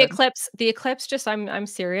always also good. the eclipse, just I'm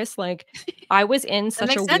serious. Like I was in That such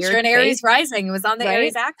makes a sense. weird You're an place, Aries rising. It was on the right?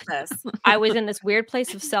 Aries axis. I was in this weird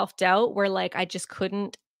place of self-doubt where like I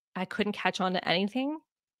couldn't catch on to anything.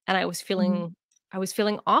 And I was feeling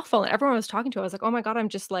awful. And everyone I was talking to, I was like, oh my God, I'm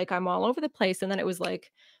just like, I'm all over the place. And then it was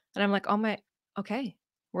like, and I'm like, oh my, okay,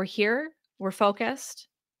 we're here, we're focused,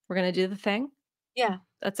 we're gonna do the thing. Yeah.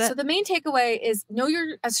 That's it. So the main takeaway is know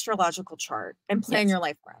your astrological chart and plan your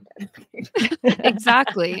life around it.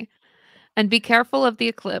 Exactly. And be careful of the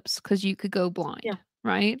eclipse because you could go blind. Yeah.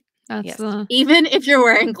 Right? That's Yes. Even if you're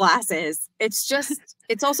wearing glasses,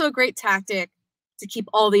 it's also a great tactic to keep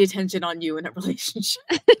all the attention on you in a relationship.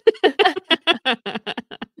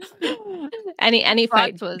 Any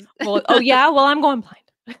fight was well, oh yeah, well I'm going blind.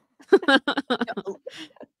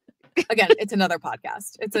 Again, it's another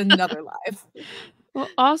podcast. It's another live. Well,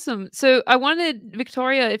 awesome. So I wanted,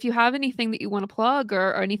 Victoria, if you have anything that you want to plug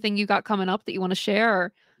or anything you got coming up that you want to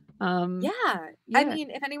share. Yeah. I mean,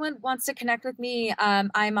 if anyone wants to connect with me,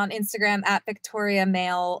 I'm on Instagram at Victoria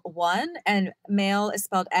Male 1, and Male is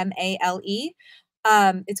spelled Male.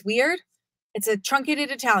 It's weird. It's a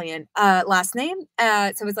truncated Italian last name.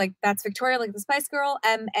 So it's like, that's Victoria, like the Spice Girl,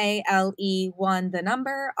 Male 1, the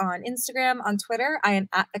number, on Instagram. On Twitter, I am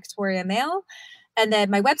at Victoria Male. And then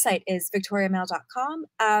my website is victoriamale.com.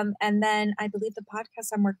 And then I believe the podcast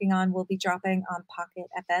I'm working on will be dropping on Pocket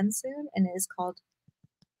FM soon. And it is called,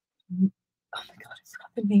 oh my God, I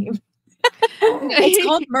forgot the name. It's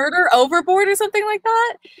called Murder Overboard or something like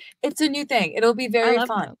that. It's a new thing. It'll be very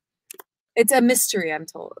fun. That. It's a mystery, I'm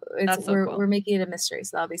told. We're making it a mystery,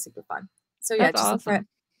 so that'll be super fun. So yeah, just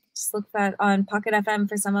look for that on Pocket FM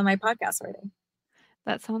for some of my podcast writing.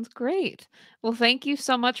 That sounds great. Well, thank you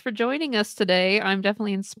so much for joining us today. I'm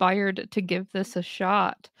definitely inspired to give this a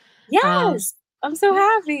shot. Yes, I'm so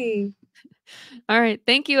happy. All right.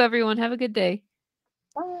 Thank you, everyone. Have a good day.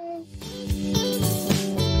 Bye.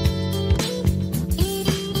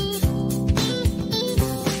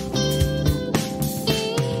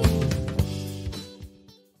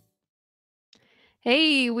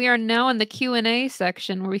 Hey, we are now in the Q&A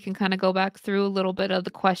section where we can kind of go back through a little bit of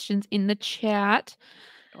the questions in the chat.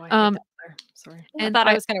 Oh, I hate that there. Sorry. And I thought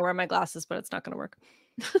I was going to wear my glasses, but it's not going to work.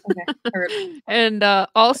 Okay. And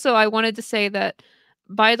also, I wanted to say that,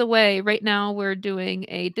 by the way, right now we're doing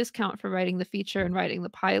a discount for writing the feature and writing the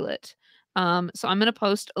pilot. So I'm going to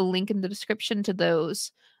post a link in the description to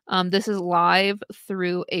those. This is live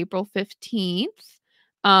through April 15th.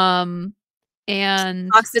 And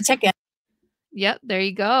box the ticket. Yep, there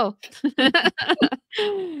you go.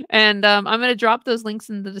 And I'm going to drop those links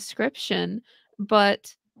in the description.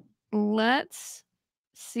 But let's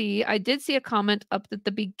see. I did see a comment up at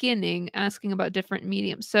the beginning asking about different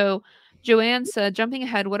mediums. So Joanne said, jumping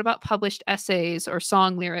ahead, what about published essays or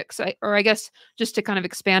song lyrics? Or I guess just to kind of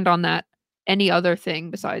expand on that, any other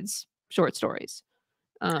thing besides short stories?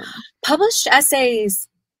 Published essays,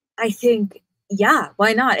 I think, yeah,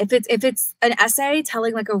 why not? If it's an essay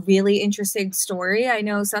telling like a really interesting story, I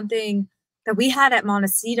know something that we had at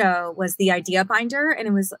Montecito was the idea binder, and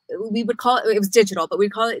it was, we would call it was digital, but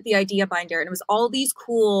we'd call it the idea binder, and it was all these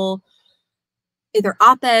cool either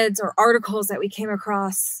op-eds or articles that we came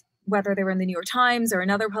across, whether they were in the New York Times or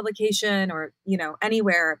another publication or, you know,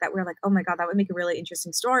 anywhere, that we're like, oh my God, that would make a really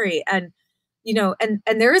interesting story. And, you know, and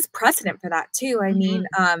there is precedent for that too. I mean,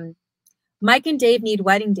 Mike and Dave Need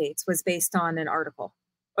Wedding Dates was based on an article,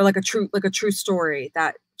 or like a true story,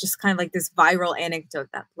 that just kind of like this viral anecdote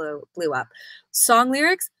that blew up. Song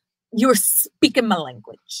lyrics, you're speaking my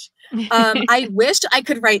language. I wish I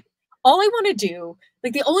could write. All I want to do,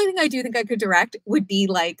 like the only thing I do think I could direct would be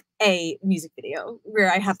like a music video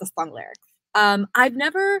where I have the song lyrics. I've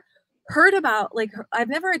never heard about, like, I've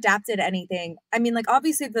never adapted anything. I mean, like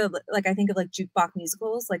obviously I think of like jukebox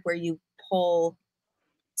musicals, like where you pull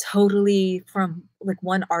totally from like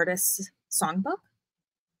one artist's songbook.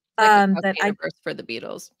 Like that I for the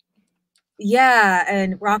Beatles. Yeah,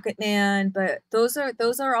 and Rocket Man, but those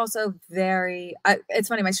are also very. It's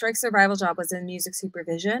funny. My strike survival job was in music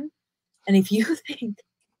supervision, and if you think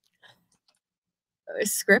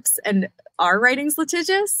scripts and our writing's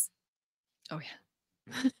litigious, oh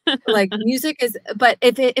yeah, like music is. But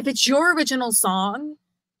if it's your original song,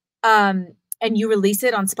 and you release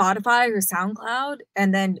it on Spotify or SoundCloud,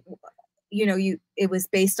 and then, you know, it was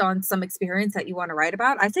based on some experience that you want to write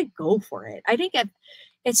about, I say go for it. I think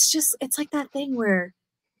it's like that thing where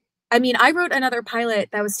I mean, I wrote another pilot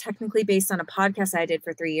that was technically based on a podcast I did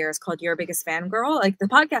for 3 years called Your Biggest Fangirl. Like, the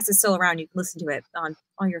podcast is still around. You can listen to it on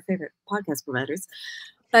all your favorite podcast providers.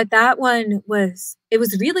 But that one was, it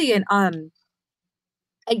was really an,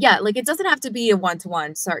 yeah, like, it doesn't have to be a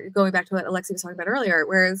one-to-one. Sorry, going back to what Alexie was talking about earlier,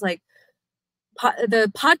 whereas like the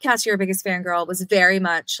podcast Your Biggest Fangirl was very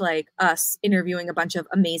much like us interviewing a bunch of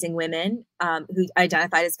amazing women who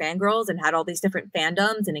identified as fangirls and had all these different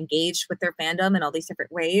fandoms and engaged with their fandom in all these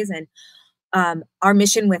different ways. And our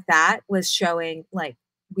mission with that was showing like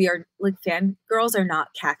we are like fangirls are not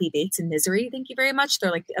Kathy Bates and Misery. Thank you very much. They're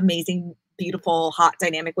like amazing, beautiful, hot,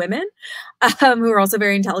 dynamic women who are also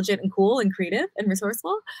very intelligent and cool and creative and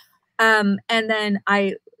resourceful. And then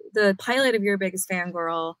the pilot of Your Biggest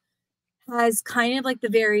Fangirl has kind of like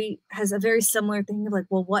has a very similar thing of like,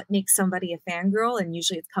 well, what makes somebody a fangirl? And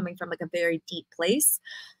usually it's coming from like a very deep place.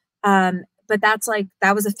 But that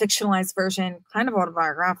was a fictionalized version, kind of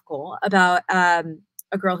autobiographical, about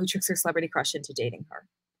a girl who tricks her celebrity crush into dating her.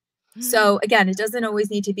 So again, it doesn't always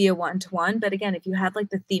need to be a one-to-one, but again, if you have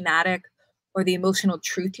like the thematic or the emotional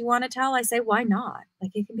truth you want to tell, I say, why not?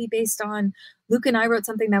 Like, it can be based on, Luke and I wrote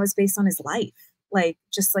something that was based on his life, like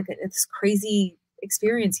just like this crazy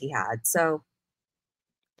experience he had. So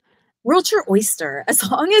world's your oyster. As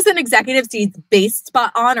long as an executive seat's based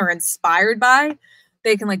on or inspired by,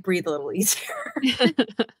 they can like breathe a little easier.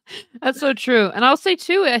 That's so true. And I'll say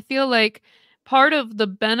too, I feel like part of the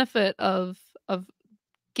benefit of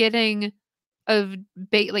getting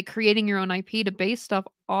like creating your own IP to base stuff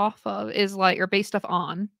off of is like, or base stuff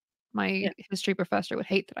on. My history professor would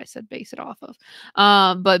hate that I said base it off of.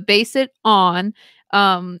 But base it on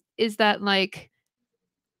is that like,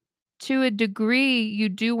 to a degree, you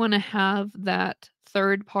do want to have that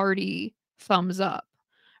third party thumbs up,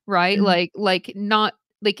 right? Mm-hmm. Like not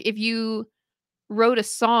like if you wrote a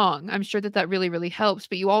song, I'm sure that really, really helps,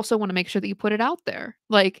 but you also want to make sure that you put it out there.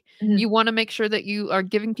 Like you want to make sure that you are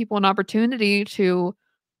giving people an opportunity to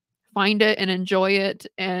find it and enjoy it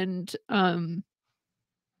and,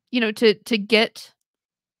 you know, to get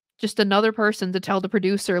just another person to tell the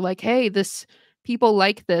producer like, hey, people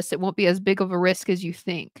like this. It won't be as big of a risk as you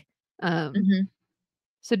think.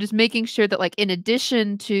 So just making sure that like in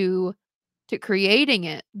addition to creating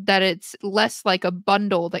it, that it's less like a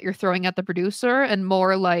bundle that you're throwing at the producer and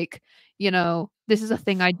more like, you know, this is a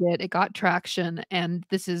thing I did, it got traction and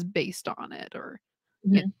this is based on it, or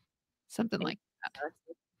you know, something like that. That's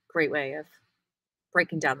a great way of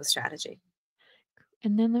breaking down the strategy.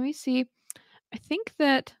 And then let me see. I think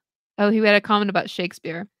that he had a comment about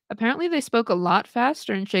Shakespeare. Apparently they spoke a lot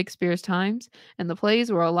faster in Shakespeare's times and the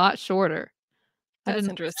plays were a lot shorter. That's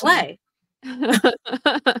interesting. Play.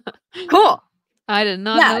 Cool. I did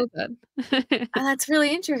not know that. That's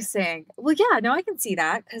really interesting. Well, yeah, no, I can see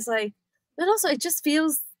that because like, but also it just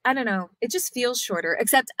feels, I don't know, it just feels shorter.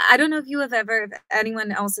 Except I don't know if you have ever, if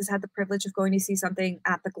anyone else has had the privilege of going to see something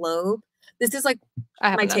at the Globe. This is like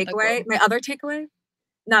my takeaway, my other takeaway,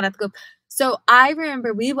 not at the Globe. So I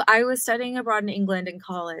remember I was studying abroad in England in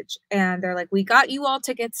college, and they're like, we got you all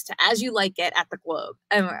tickets to As You Like It at the Globe,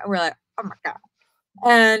 and we're like, oh my god.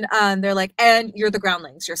 And they're like, and you're the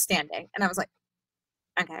groundlings, you're standing. And I was like,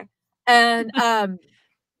 okay. And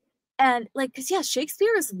and like, because yeah,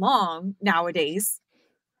 Shakespeare is long nowadays.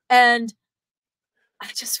 And I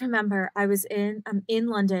just remember I was in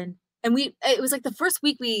London, and it was like the first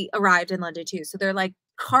week we arrived in London too. So they're like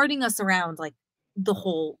carting us around like the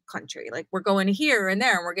whole country. Like we're going to here and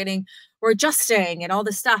there, and we're adjusting and all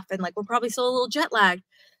this stuff. And like we're probably still a little jet lagged.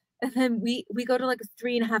 And then we go to like a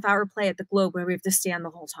 3.5 hour play at the Globe where we have to stand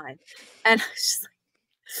the whole time. And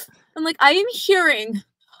I'm like, I am hearing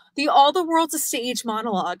the All the World's a Stage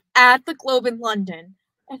monologue at the Globe in London.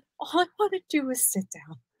 And all I want to do is sit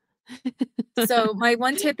down. So my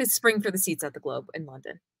one tip is spring for the seats at the Globe in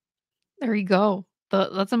London. There you go.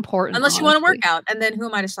 That's important. Unless you want to work out, and then who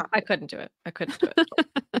am I to stop? I couldn't do it.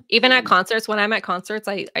 Even at concerts, when I'm at concerts,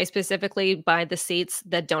 I specifically buy the seats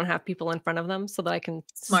that don't have people in front of them so that I can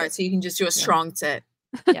sit. So you can just do a strong sit.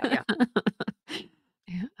 Yeah.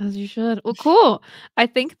 Yeah, as you should. Well, cool. I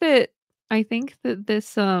think that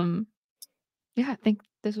this I think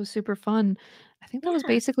this was super fun. I think that was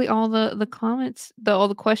basically all the comments, all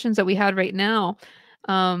the questions that we had right now.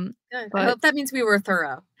 Good. I hope that means we were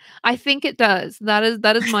thorough. I think it does. That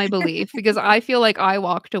is my belief because I feel like I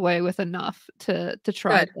walked away with enough to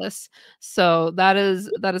try this. So that is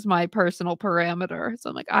my personal parameter. So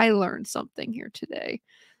I'm like, I learned something here today.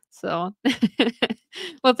 So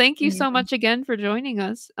well, thank you so much again for joining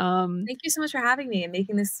us. Thank you so much for having me and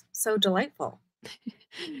making this so delightful.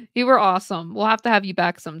 You were awesome. We'll have to have you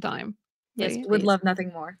back sometime. Yes, would love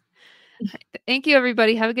nothing more. Thank you,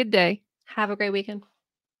 everybody. Have a good day. Have a great weekend.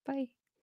 Bye.